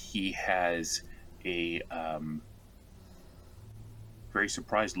 and he has a very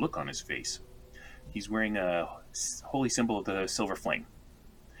surprised look on his face. He's wearing a holy symbol of the Silver Flame.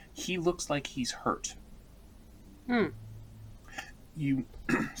 He looks like he's hurt. You,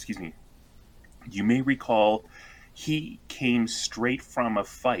 excuse me. You may recall he came straight from a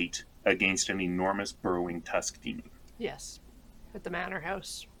fight against an enormous burrowing tusk demon. Yes. At the manor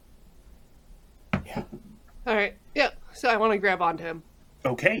house. Yeah. Alright, yeah. So I want to grab onto him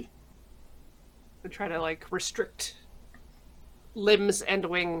Okay. and try to, like, restrict limbs and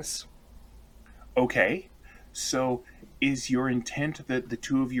wings. Okay. So is your intent that the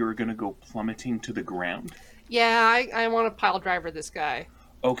two of you are going to go plummeting to the ground? Yeah, I want to pile driver this guy.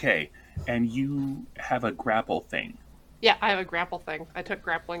 Okay. And you have a grapple thing. Yeah, I have a grapple thing. I took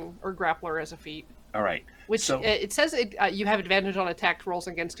grappling or grappler as a feat. All right. Which So- it says you have advantage on attack rolls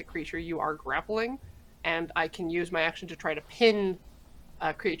against a creature you are grappling, and I can use my action to try to pin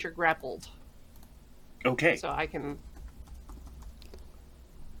a creature grappled. Okay. So I can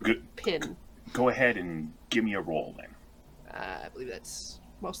Good. pin. Go ahead and give me a roll then. I believe that's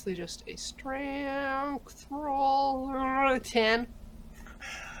mostly just a strength roll. 10.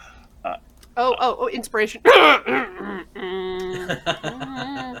 Oh, inspiration.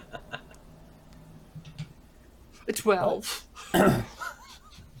 12.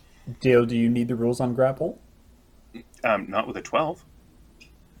 Dale, do you need the rules on grapple? Not with a 12.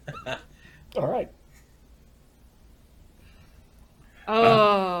 All right.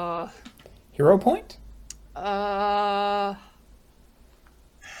 Hero point?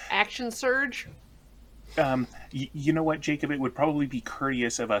 Action surge. You know what, Jacob? It would probably be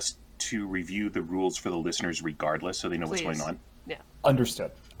courteous of us to review the rules for the listeners regardless so they know what's Please. going on. Yeah.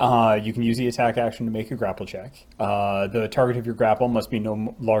 Understood. You can use the attack action to make a grapple check. The target of your grapple must be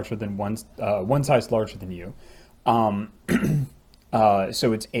no larger than one size larger than you. So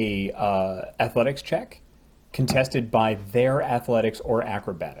it's a athletics check contested by their athletics or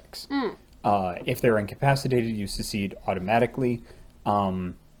acrobatics. If they're incapacitated, you succeed automatically.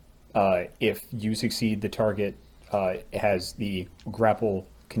 If you succeed, the target has the grapple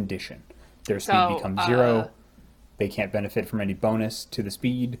condition. Their speed So, becomes 0. They can't benefit from any bonus to the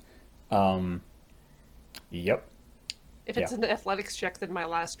speed. Yep. If it's Yeah. an athletics check, then my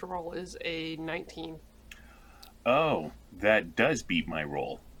last roll is a 19. Oh, that does beat my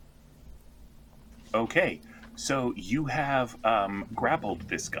roll. Okay, so you have grappled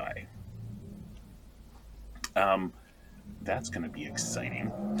this guy. That's going to be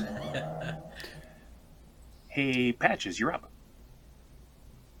exciting. Hey, Patches, you're up.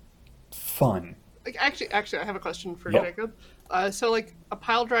 Fun. Like, actually, I have a question for Yep. Jacob. So, like, a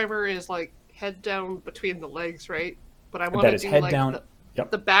pile driver is like head down between the legs, right? But I want That to is do head like down.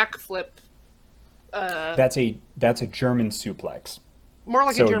 Yep. the back flip, That's a German suplex. more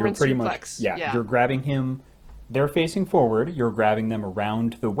like So a German you're pretty suplex. much you're grabbing him. They're facing forward. You're grabbing them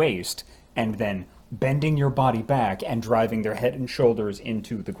around the waist and then bending your body back and driving their head and shoulders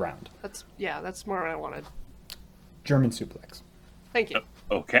into the ground. That's more what I wanted. German suplex. Thank you.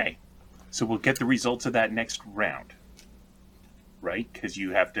 Okay, so we'll get the results of that next round. Right? Because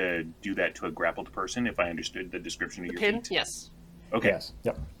you have to do that to a grappled person, if I understood the description of The your pin, feat. yes. Okay, Yes.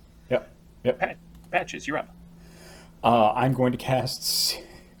 Yep. Patches, you're up. I'm going to cast.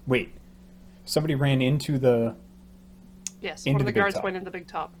 Wait. Somebody ran into the. Yes, Into one of the the big guards top. went into the big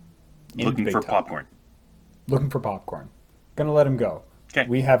top. into Looking the for big top. popcorn. Looking for popcorn. Gonna let him go. 'Kay.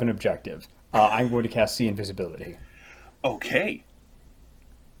 We have an objective. I'm going to cast See Invisibility. Okay.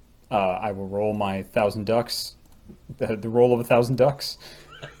 I will roll my 1,000 ducks. The roll of 1,000 ducks.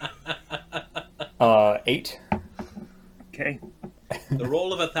 8. Okay. The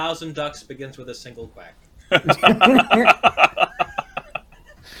roll of 1,000 ducks begins with a single quack.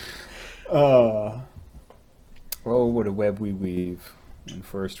 Oh, what a web we weave. And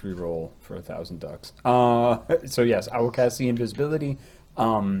first we roll for 1,000 ducks. So yes, I will cast the invisibility,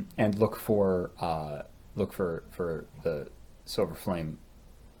 and look for the silver flame.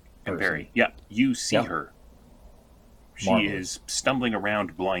 And person. Barry, yeah, you see Yep. her. She Marvelous. is stumbling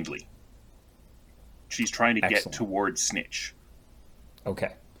around blindly. She's trying to get Excellent. towards Snitch.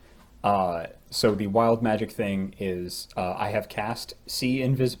 Okay. So the wild magic thing is I have cast see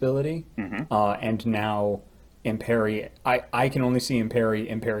invisibility, and now Imperi. I can only see Imperi.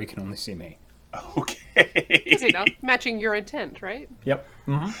 Imperi can only see me. Okay. Easy enough. Matching your intent, right? Yep.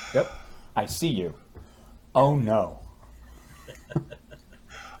 Yep. I see you. Oh no.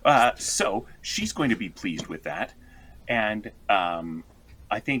 So she's going to be pleased with that, and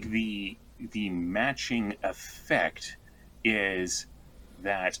I think the matching effect is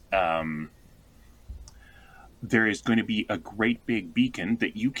that there is going to be a great big beacon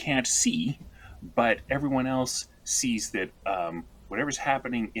that you can't see, but everyone else sees that whatever's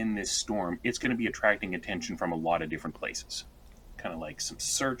happening in this storm, it's going to be attracting attention from a lot of different places, kind of like some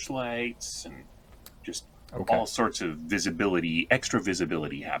searchlights and just all sorts of visibility, extra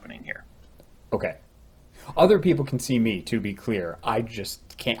visibility happening here. Okay. Other people can see me, to be clear. I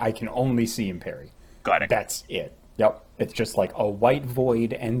just can't. I can only see Imperi. Got it. That's it. Yep. It's just like a white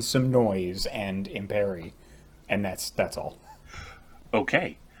void and some noise and Imperi, and that's all.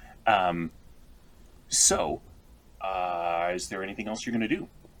 Okay. So, is there anything else you're going to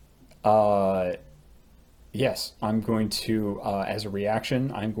do? Yes, I'm going to, as a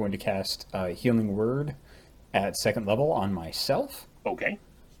reaction, I'm going to cast Healing Word at 2nd level on myself, Okay.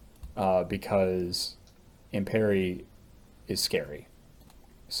 because Imperi is scary.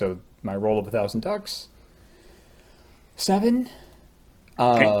 So my roll of 1,000 ducks, 7.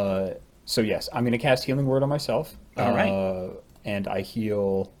 Okay. So yes, I'm going to cast Healing Word on myself. All right. And I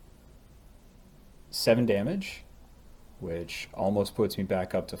heal 7 damage, which almost puts me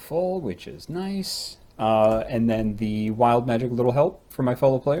back up to full, which is nice. And then the Wild Magic Little Help for my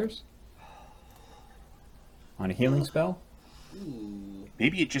fellow players on a healing spell.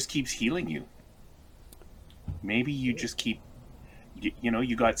 Maybe it just keeps healing you. Maybe you just keep,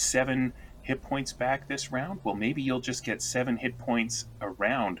 you got 7 hit points back this round. Well, maybe you'll just get 7 hit points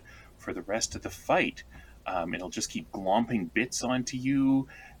around for the rest of the fight. It'll just keep glomping bits onto you,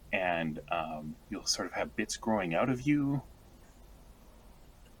 and you'll sort of have bits growing out of you.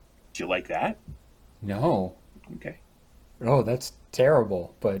 Do you like that? No. Okay. Oh, that's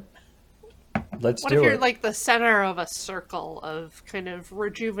terrible, but let's What do if you're it. like the center of a circle of kind of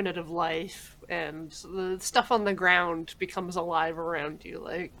rejuvenative life, and the stuff on the ground becomes alive around you,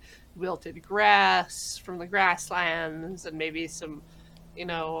 like wilted grass from the grasslands, and maybe some,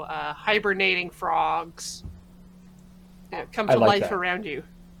 hibernating frogs. Come I to like life that. around you.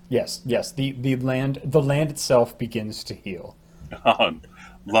 Yes. The land itself begins to heal. Oh,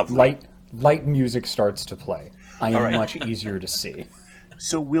 lovely. Light music starts to play. I am All right. much easier to see.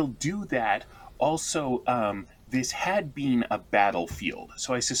 So we'll do that. Also, this had been a battlefield,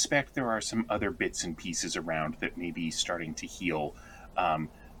 so I suspect there are some other bits and pieces around that may be starting to heal.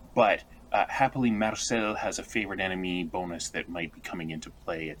 But happily, Marcel has a favorite enemy bonus that might be coming into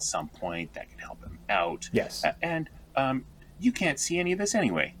play at some point that can help him out. Yes. And you can't see any of this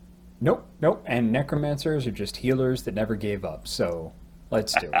anyway. Nope. And necromancers are just healers that never gave up. So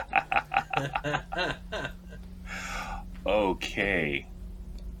let's do it. Okay.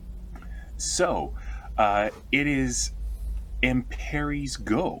 So, it is Imperi's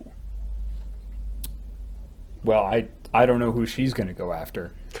go. Well, I don't know who she's going to go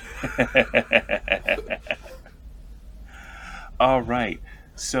after. All right.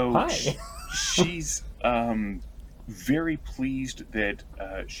 So Hi. she's very pleased that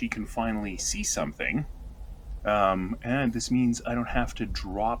she can finally see something. And this means I don't have to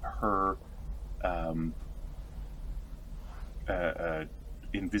drop her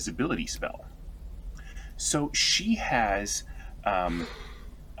invisibility spell. So she has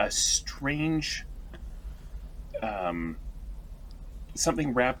a strange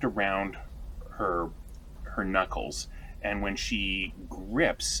something wrapped around her knuckles, and when she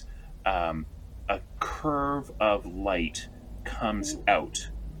grips, a curve of light comes out.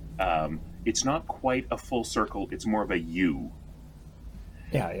 It's not quite a full circle; it's more of a U.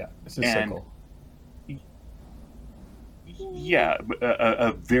 Yeah. It's a And- circle. Yeah,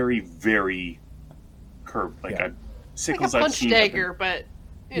 a very, very curved, like Yeah. a Like a sickles I've punch seen. dagger, but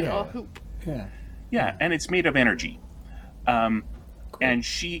a Yeah. hoop. Yeah. Yeah, and it's made of energy. And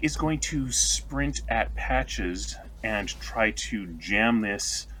she is going to sprint at Patches and try to jam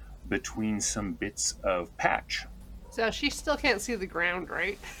this between some bits of patch. So she still can't see the ground,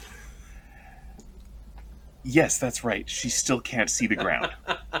 right? Yes, that's right. She still can't see the ground.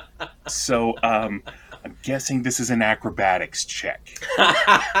 So I'm guessing this is an acrobatics check.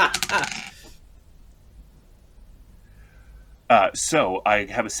 So I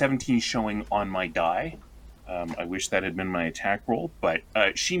have a 17 showing on my die. I wish that had been my attack roll, but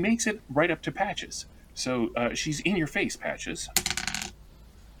she makes it right up to Patches. So she's in your face, Patches.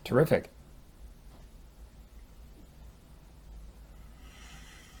 Terrific.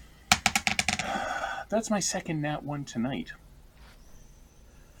 That's my second nat 1 tonight.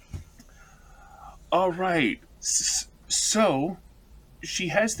 All right. So, she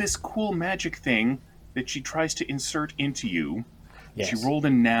has this cool magic thing that she tries to insert into you. Yes. She rolled a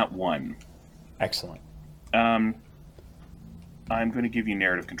nat 1. Excellent. I'm going to give you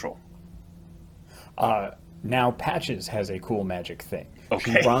narrative control. Now Patches has a cool magic thing.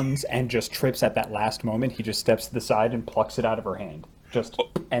 Okay. She runs and just trips at that last moment. He just steps to the side and plucks it out of her hand.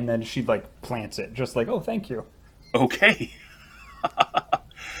 And then she like plants it, just like, oh, thank you. Okay.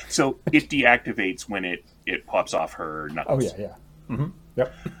 So it deactivates when it pops off her Oh knuckles. yeah, yeah. Mm-hmm.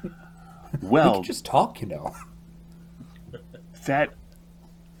 Yep. We Well, could just talk, you know. that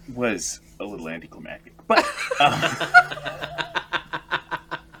was a little anticlimactic, but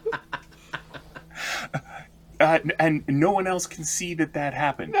and no one else can see that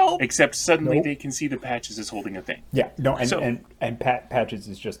happened. Nope. Except suddenly Nope. they can see the Patches is holding a thing. Yeah. No. And So- Patches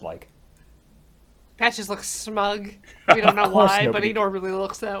is just like, Patches looks smug. We don't know course why, but nobody- he normally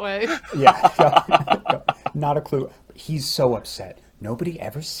looks that way. yeah. Not a clue. He's so upset. Nobody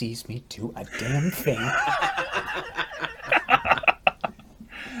ever sees me do a damn thing.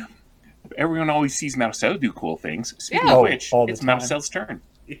 Everyone always sees Marcel do cool things. Speaking Yeah. of Oh, which, all the it's time. Marcel's turn.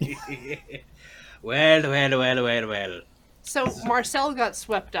 Well. So Marcel got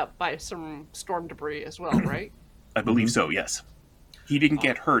swept up by some storm debris as well, right? I believe so, yes. He didn't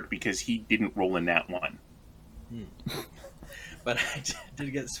get hurt because he didn't roll a nat 1. But I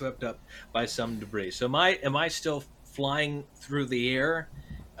did get swept up by some debris. So am I still flying through the air,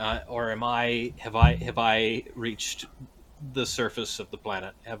 or have I reached the surface of the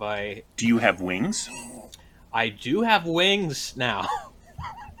planet? Have I? Do you have wings? I do have wings now.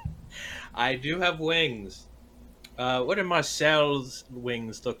 I do have wings. What do Marcel's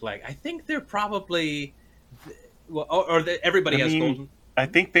wings look like? I think they're probably, everybody has golden. I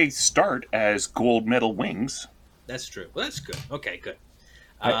think they start as gold medal wings. That's true. Well, that's good. Okay, good.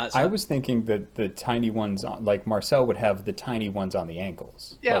 I was thinking that the tiny ones, like Marcel would have the tiny ones on the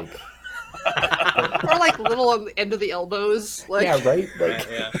ankles. Yeah. Like, Or like little on the end of the elbows. Like, yeah, right? Like,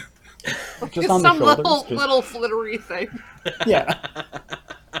 Yeah. just it's on the some shoulders. little, just- little flittery thing. Yeah.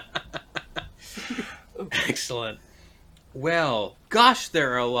 Excellent. Well, gosh,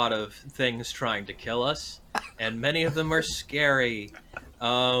 there are a lot of things trying to kill us, and many of them are scary.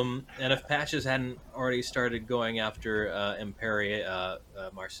 And if Patches hadn't already started going after Imperi,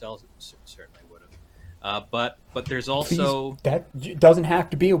 Marcel certainly would have. But there's also Please, that doesn't have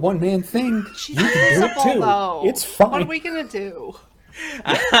to be a one-man thing. She's You can do it invisible, too. though. It's fine. What are we gonna do?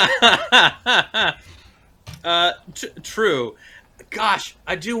 true. Gosh,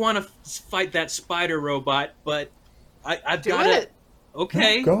 I do want to fight that spider robot, but I've Do got it.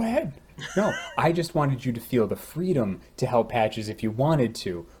 Okay. Go ahead. No, I just wanted you to feel the freedom to help Patches if you wanted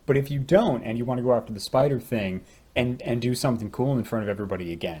to. But if you don't, and you want to go after the spider thing and do something cool in front of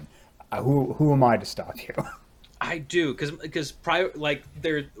everybody again, who am I to stop you? I do, because prior, like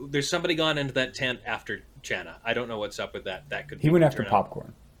there's somebody gone into that tent after Channa. I don't know what's up with that. That could He be went after turn out.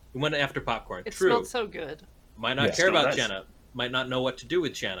 popcorn. He went after popcorn. It True. smelled so good. Might not Yeah. care Still about does. Channa. Might not know what to do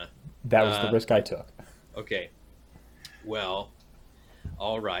with Channa. That was the risk I took. Okay. Well,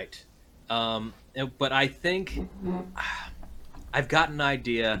 all right. But I think I've got an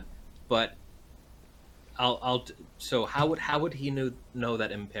idea, but I'll. So how would he know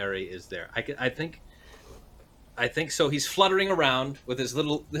that Imperi is there? I think so. He's fluttering around with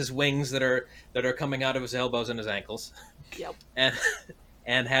his wings that are coming out of his elbows and his ankles, Yep.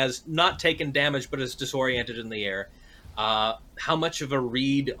 and has not taken damage, but is disoriented in the air. How much of a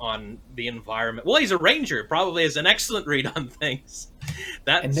read on the environment? Well, he's a ranger. Probably has an excellent read on things.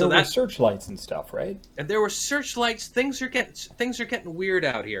 And there were searchlights and stuff, right? And there were searchlights. Things are getting weird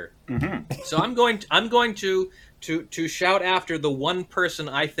out here. Mm-hmm. So I'm going to shout after the one person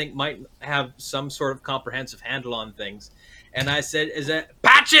I think might have some sort of comprehensive handle on things, and I said, "Is that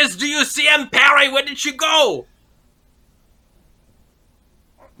Patches? Do you see him, Perry? Where did you go?"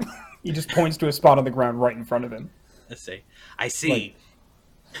 He just points to a spot on the ground right in front of him. Let's see. I see.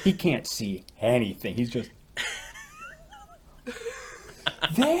 He can't see anything. He's just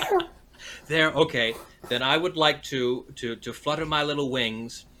there. There. Okay. Then I would like to flutter my little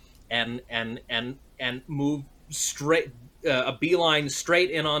wings, and move straight. A beeline straight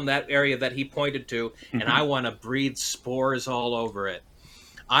in on that area that he pointed to, and I want to breathe spores all over it.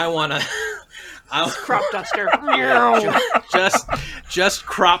 I want to. Crop duster. just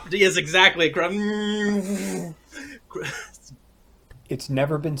crop. Yes, exactly. Crop. It's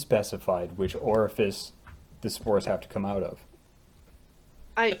never been specified which orifice the spores have to come out of.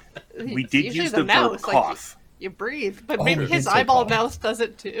 We it's did usually use the the verb mouth. Like, cough. You breathe, but Oh, maybe we his did say eyeball cough. mouth does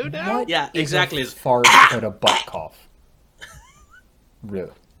it too now. What Yeah, is exactly. a fart but a butt cough.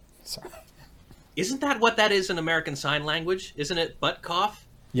 Really? Sorry. Isn't that what that is in American Sign Language? Isn't it butt cough?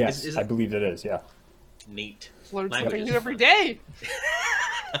 Yes, Is I it believe it is. Yeah. neat? Learn something Languages. new every day.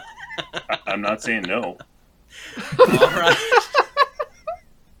 I'm not saying no. All right.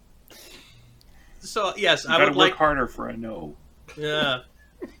 So yes, You I gotta would work like. harder for a no. Yeah.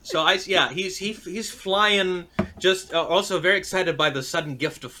 So he's flying. Just also very excited by the sudden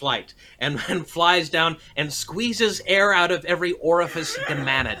gift of flight, and flies down and squeezes air out of every orifice he can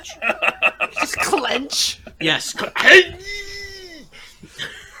manage. Just clench. Yes.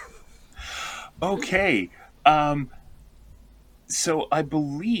 Okay. So I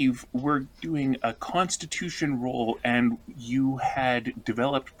believe we're doing a constitution roll, and you had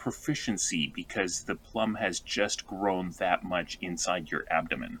developed proficiency because the plum has just grown that much inside your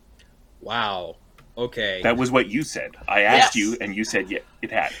abdomen. Wow. Okay. That was what you said. I asked Yes. you, and you said, yeah,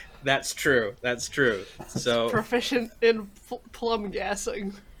 it had. That's true. That's true. So Proficient in plum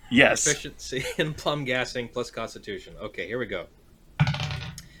gassing. Yes. proficiency in plum gassing plus constitution. Okay, here we go.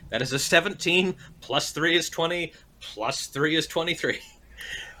 That is a 17 plus 3 is 20 plus 3 is 23.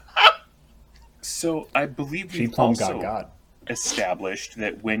 So I believe She we've plum also got. established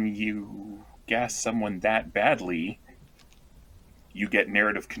that when you gas someone that badly, you get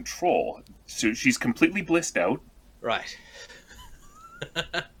narrative control. So she's completely blissed out. Right.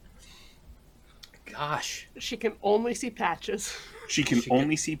 Gosh. She can only see patches. She can She can-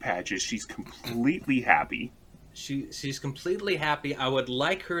 only see patches. She's completely happy. She's completely happy. I would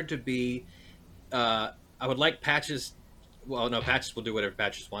like her to be I would like Patches well no, Patches will do whatever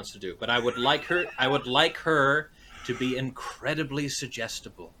Patches wants to do, but I would like her to be incredibly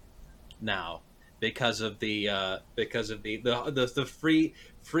suggestible now because of the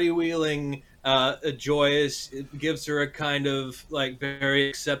freewheeling joyous. It gives her a kind of like very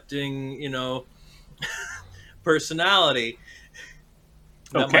accepting, personality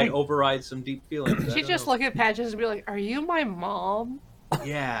that Okay. might override some deep feelings. I She don't just know. look at patches and be like, "Are you my mom?"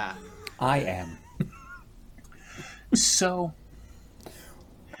 Yeah. I am. So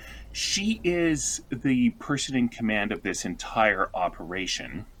she is the person in command of this entire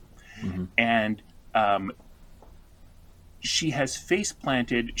operation, and she has face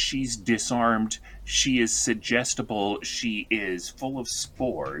planted. She's disarmed. She is suggestible. She is full of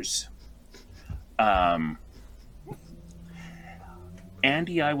spores.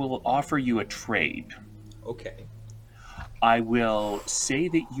 Andy, I will offer you a trade. Okay. I will say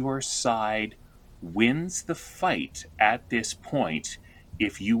that your side wins the fight at this point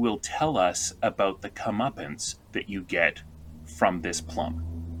if you will tell us about the comeuppance that you get from this plum.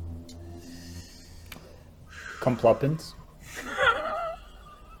 Compluppance.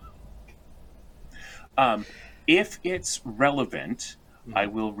 If it's relevant, I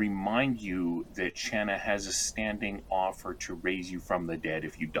will remind you that Shanna has a standing offer to raise you from the dead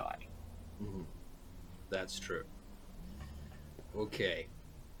if you die. That's true. Okay.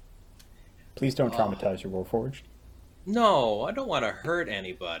 Please don't traumatize your Warforged. No, I don't want to hurt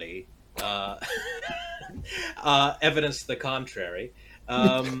anybody. Evidence to the contrary.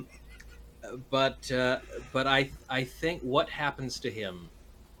 But I think what happens to him?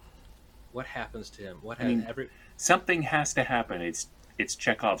 What happens to him? What mean- every Something has to happen. It's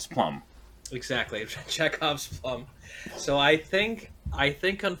Chekhov's plum. exactly Chekhov's plum. So I think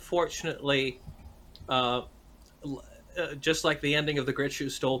unfortunately, just like the ending of The Grinch Who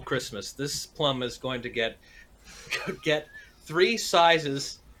Stole Christmas, this plum is going to get 3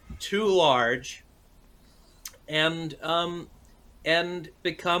 sizes too large, and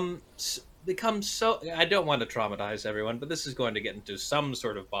become so. I don't want to traumatize everyone, but this is going to get into some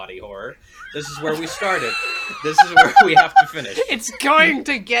sort of body horror. This is where we started. This is where we have to finish. It's going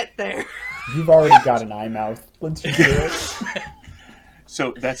to get there. You've already got an eye mouth. Let's just do it.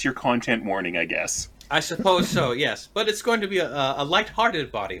 So that's your content warning, I guess. I suppose so, yes. But it's going to be a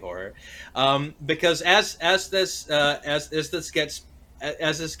light-hearted body horror, because as this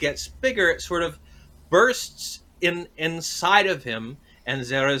gets bigger, it sort of bursts inside of him, and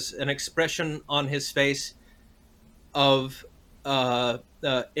there is an expression on his face of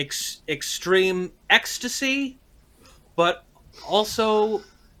extreme ecstasy, but also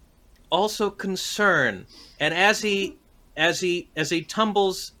concern. And as he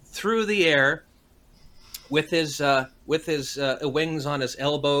tumbles through the air with his wings on his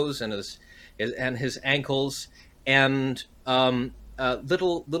elbows and his ankles, and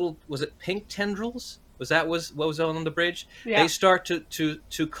little was it pink tendrils? what was on the bridge? Yeah. They start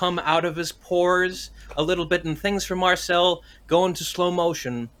to come out of his pores a little bit, and things from Marcel go into slow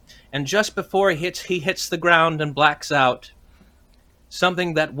motion. And just before he hits the ground and blacks out,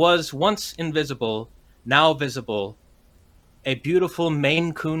 something that was once invisible, now visible, a beautiful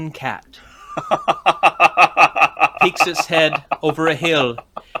Maine Coon cat peeks its head over a hill,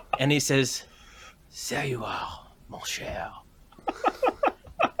 and he says, "There you are, mon cher."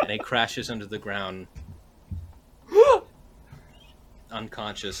 And he crashes into the ground,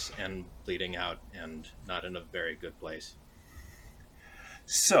 unconscious and bleeding out, and not in a very good place.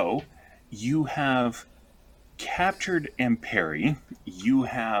 So, you have captured Emperi. You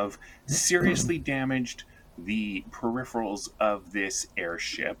have seriously damaged the peripherals of this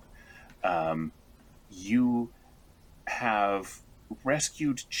airship. You have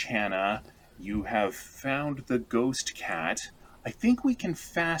rescued Channa. You have found the ghost cat. I think we can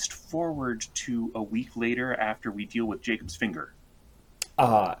fast forward to a week later after we deal with Jacob's finger.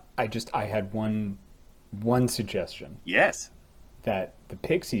 I had one suggestion. Yes. That the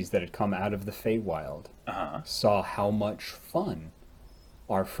pixies that had come out of the Feywild saw how much fun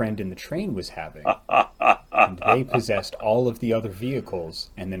our friend in the train was having, and they possessed all of the other vehicles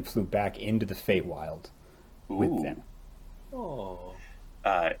and then flew back into the Feywild with them. Oh.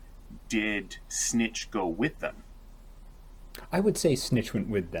 Did Snitch go with them? I would say Snitch went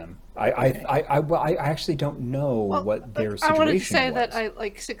with them. I actually don't know what their situation was. I wanted to say that I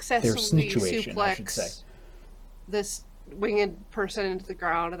successfully situation, I should say. suplex this winged person into the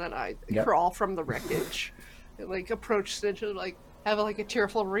ground, and then I crawl from the wreckage and approach Snitch and have a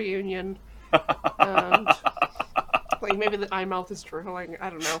tearful reunion. And maybe the eye mouth is trembling. I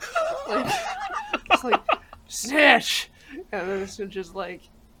don't know. It's Snitch, and then Snitch is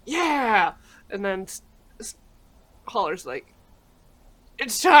yeah, and then Holler's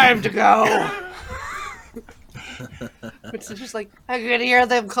it's time to go. But Snitch is I can hear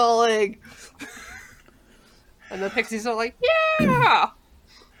them calling. And the pixies are yeah!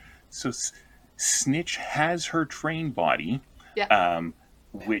 So Snitch has her train body,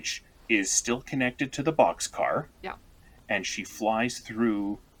 which is still connected to the boxcar. Yeah. And she flies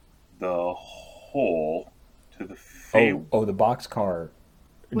through the hole to the the boxcar.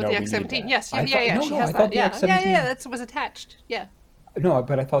 With the X-17, yes. No, she has that. That was attached. Yeah. No,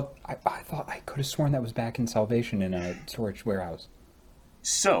 but I thought I could have sworn that was back in Salvation in a storage warehouse.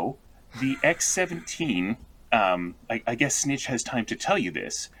 So, the X-17... I guess Snitch has time to tell you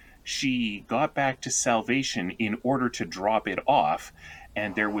this. She got back to Salvation in order to drop it off,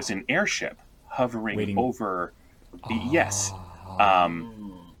 and there was an airship hovering over. Yes.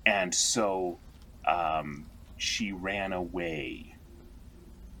 And so she ran away.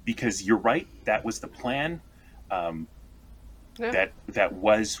 Because you're right, that was the plan. That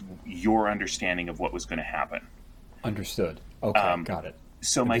was your understanding of what was going to happen. Understood. Okay, got it.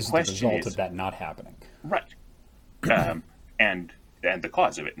 So my question is the result of that not happening. Right. And the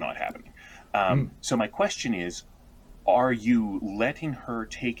cause of it not happening. So my question is, are you letting her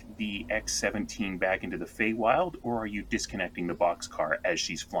take the X-17 back into the Feywild, or are you disconnecting the boxcar as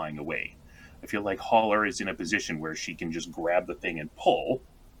she's flying away? I feel like Holler is in a position where she can just grab the thing and pull.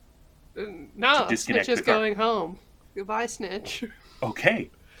 No, Snitch is going home. Goodbye, Snitch. Okay.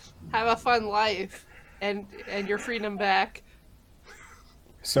 Have a fun life, and your freedom back.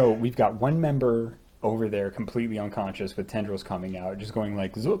 So we've got one member over there completely unconscious with tendrils coming out, just going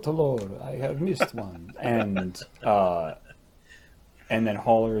Zotalor, I have missed one. And then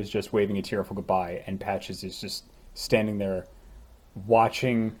Holler is just waving a tearful goodbye, and Patches is just standing there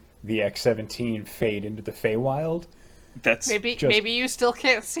watching the X-17 fade into the Feywild. Maybe you still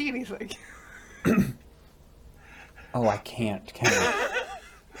can't see anything. Oh, I can't, can I?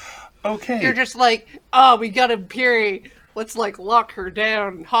 Okay. You're just we got Emperi. Let's lock her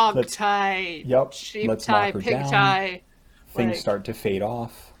down. Hog tie. Yep. Sheep let's tie. lock her Pig down. tie. Things start to fade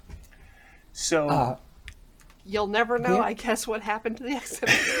off. So you'll never know, I guess, what happened to the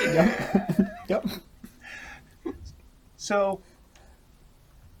X-17. Yep. So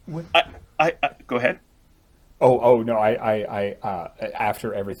I go ahead. Oh no, I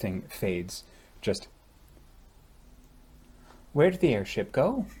after everything fades, just where did the airship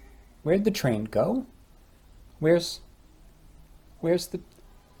go? Where'd the train go? Where's the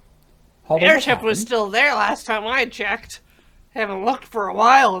airship was still there last time I checked. Haven't looked for a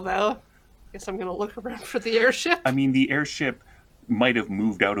while though. Guess I'm gonna look around for the airship. I mean, the airship might have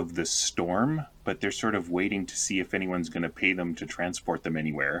moved out of the storm, but they're sort of waiting to see if anyone's going to pay them to transport them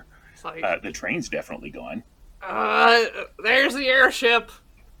anywhere. The train's definitely gone. There's the airship.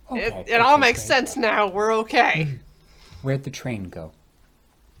 Okay, it all makes sense now. We're okay. Where'd the train go?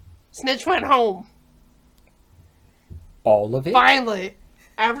 Snitch went home. All of it? Finally!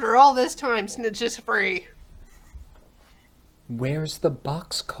 After all this time, Snitch is free. Where's the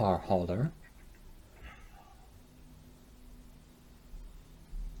boxcar hauler?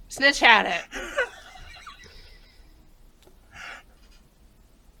 Snitch had it.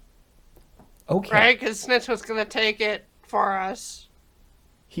 Okay. Right? Because Snitch was going to take it for us.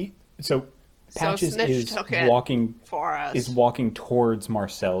 So Patches Snitch is took it for us. walking towards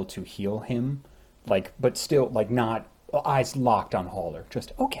Marcel to heal him, but still not eyes locked on Hauler.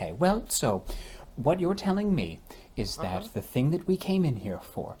 Just okay. Well, so what you're telling me is that the thing that we came in here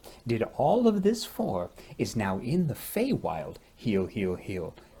for, did all of this for, is now in the Feywild. Heal, heal,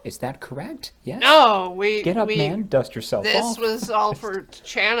 heal. Is that correct? Yes. No, Get up, man. Dust yourself off. This was all for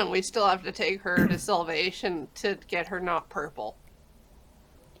Shannon. We still have to take her to Salvation to get her not purple.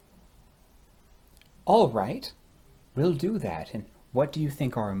 All right. We'll do that. And what do you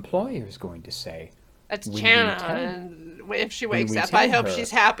think our employer is going to say? That's When we Shanna, tell- and if she when wakes we up, I tell hope her- she's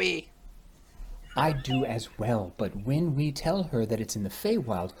happy. I do as well, but when we tell her that it's in the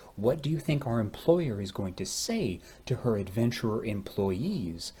Feywild, what do you think our employer is going to say to her adventurer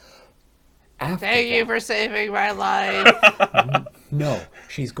employees? After Thank you that? for saving my life. No,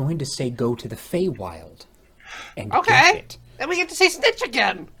 she's going to say go to the Feywild and get Okay. it. Then we get to see Snitch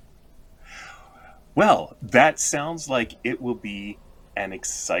again. Well, that sounds like it will be an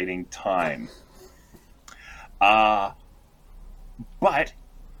exciting time. But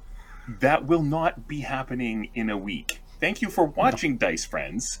that will not be happening in a week. Thank you for watching, Dice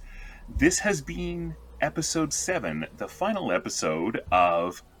Friends. This has been episode 7, the final episode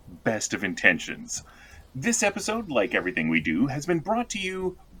of Best of Intentions. This episode, like everything we do, has been brought to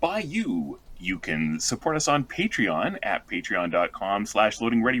you by you. You can support us on Patreon at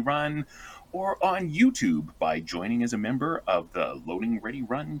patreon.com/loadingreadyrun or on YouTube by joining as a member of the Loading Ready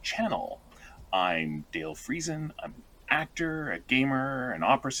Run channel. I'm Dale Friesen. I'm an actor, a gamer, an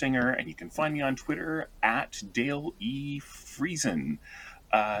opera singer, and you can find me on Twitter at Dale E. Friesen.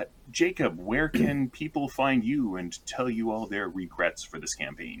 Jacob, where can people find you and tell you all their regrets for this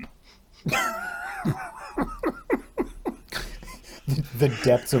campaign? The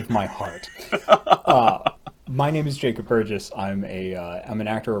depths of my heart. My name is Jacob Burgess. I'm an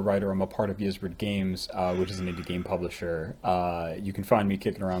actor, a writer. I'm a part of Yizbert Games, which is an indie game publisher. You can find me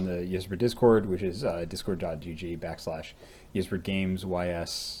kicking around the Yizbert Discord, which is discord.gg/Yizbert Games,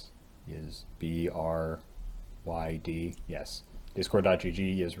 is BRYD. Yes.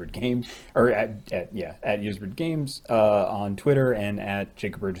 Discord.gg, Yizbert Games, or at Yizbert Games on Twitter, and at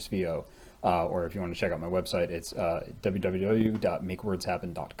Jacob Burgess VO. Or if you want to check out my website, it's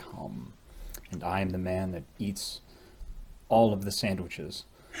www.makewordshappen.com. And I am the man that eats all of the sandwiches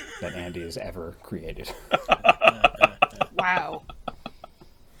that Andy has ever created. Wow.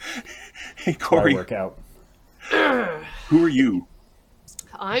 Hey, I Corey, work out. who are you?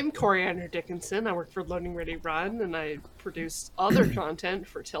 I'm Coriander Dickinson. I work for Loading Ready Run, and I produce other content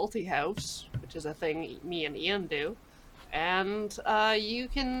for Tilty House, which is a thing me and Ian do. And you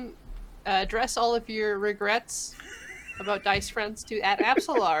can address all of your regrets about Dice Friends to at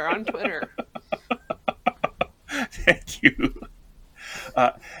Absolar on Twitter. Thank you.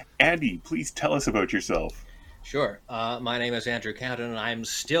 Andy, please tell us about yourself. Sure. My name is Andrew Canton, and I'm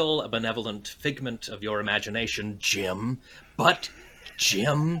still a benevolent figment of your imagination, Jim. But,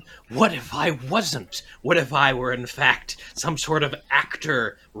 Jim, what if I wasn't? What if I were, in fact, some sort of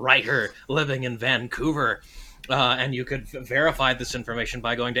actor, writer living in Vancouver? And you could verify this information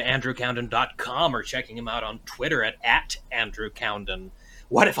by going to andrewcounden.com or checking him out on Twitter at @AndrewCounden.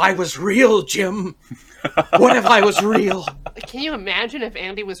 What if I was real, Jim? What if I was real? Can you imagine if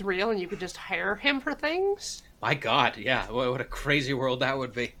Andy was real and you could just hire him for things? My God, yeah. What a crazy world that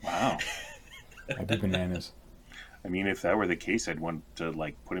would be. Wow. I'd be bananas. I mean, if that were the case, I'd want to,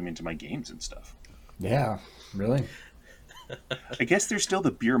 put him into my games and stuff. Yeah, really? I guess there's still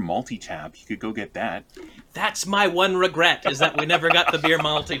the beer multi-tap. You could go get that. That's my one regret, is that we never got the beer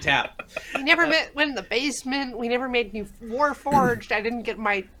multi-tap. We never went in the basement. We never made new Warforged. I didn't get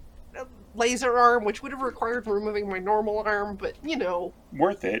my laser arm, which would have required removing my normal arm, but,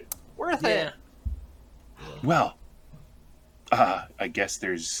 Worth it. worth Yeah. it. Well, I guess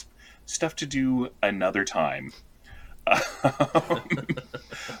there's stuff to do another time.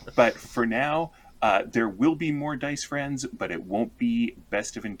 But for now, there will be more Dice Friends, but it won't be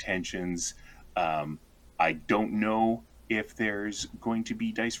Best of Intentions. I don't know if there's going to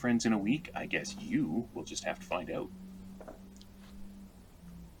be Dice Friends in a week. I guess you will just have to find out.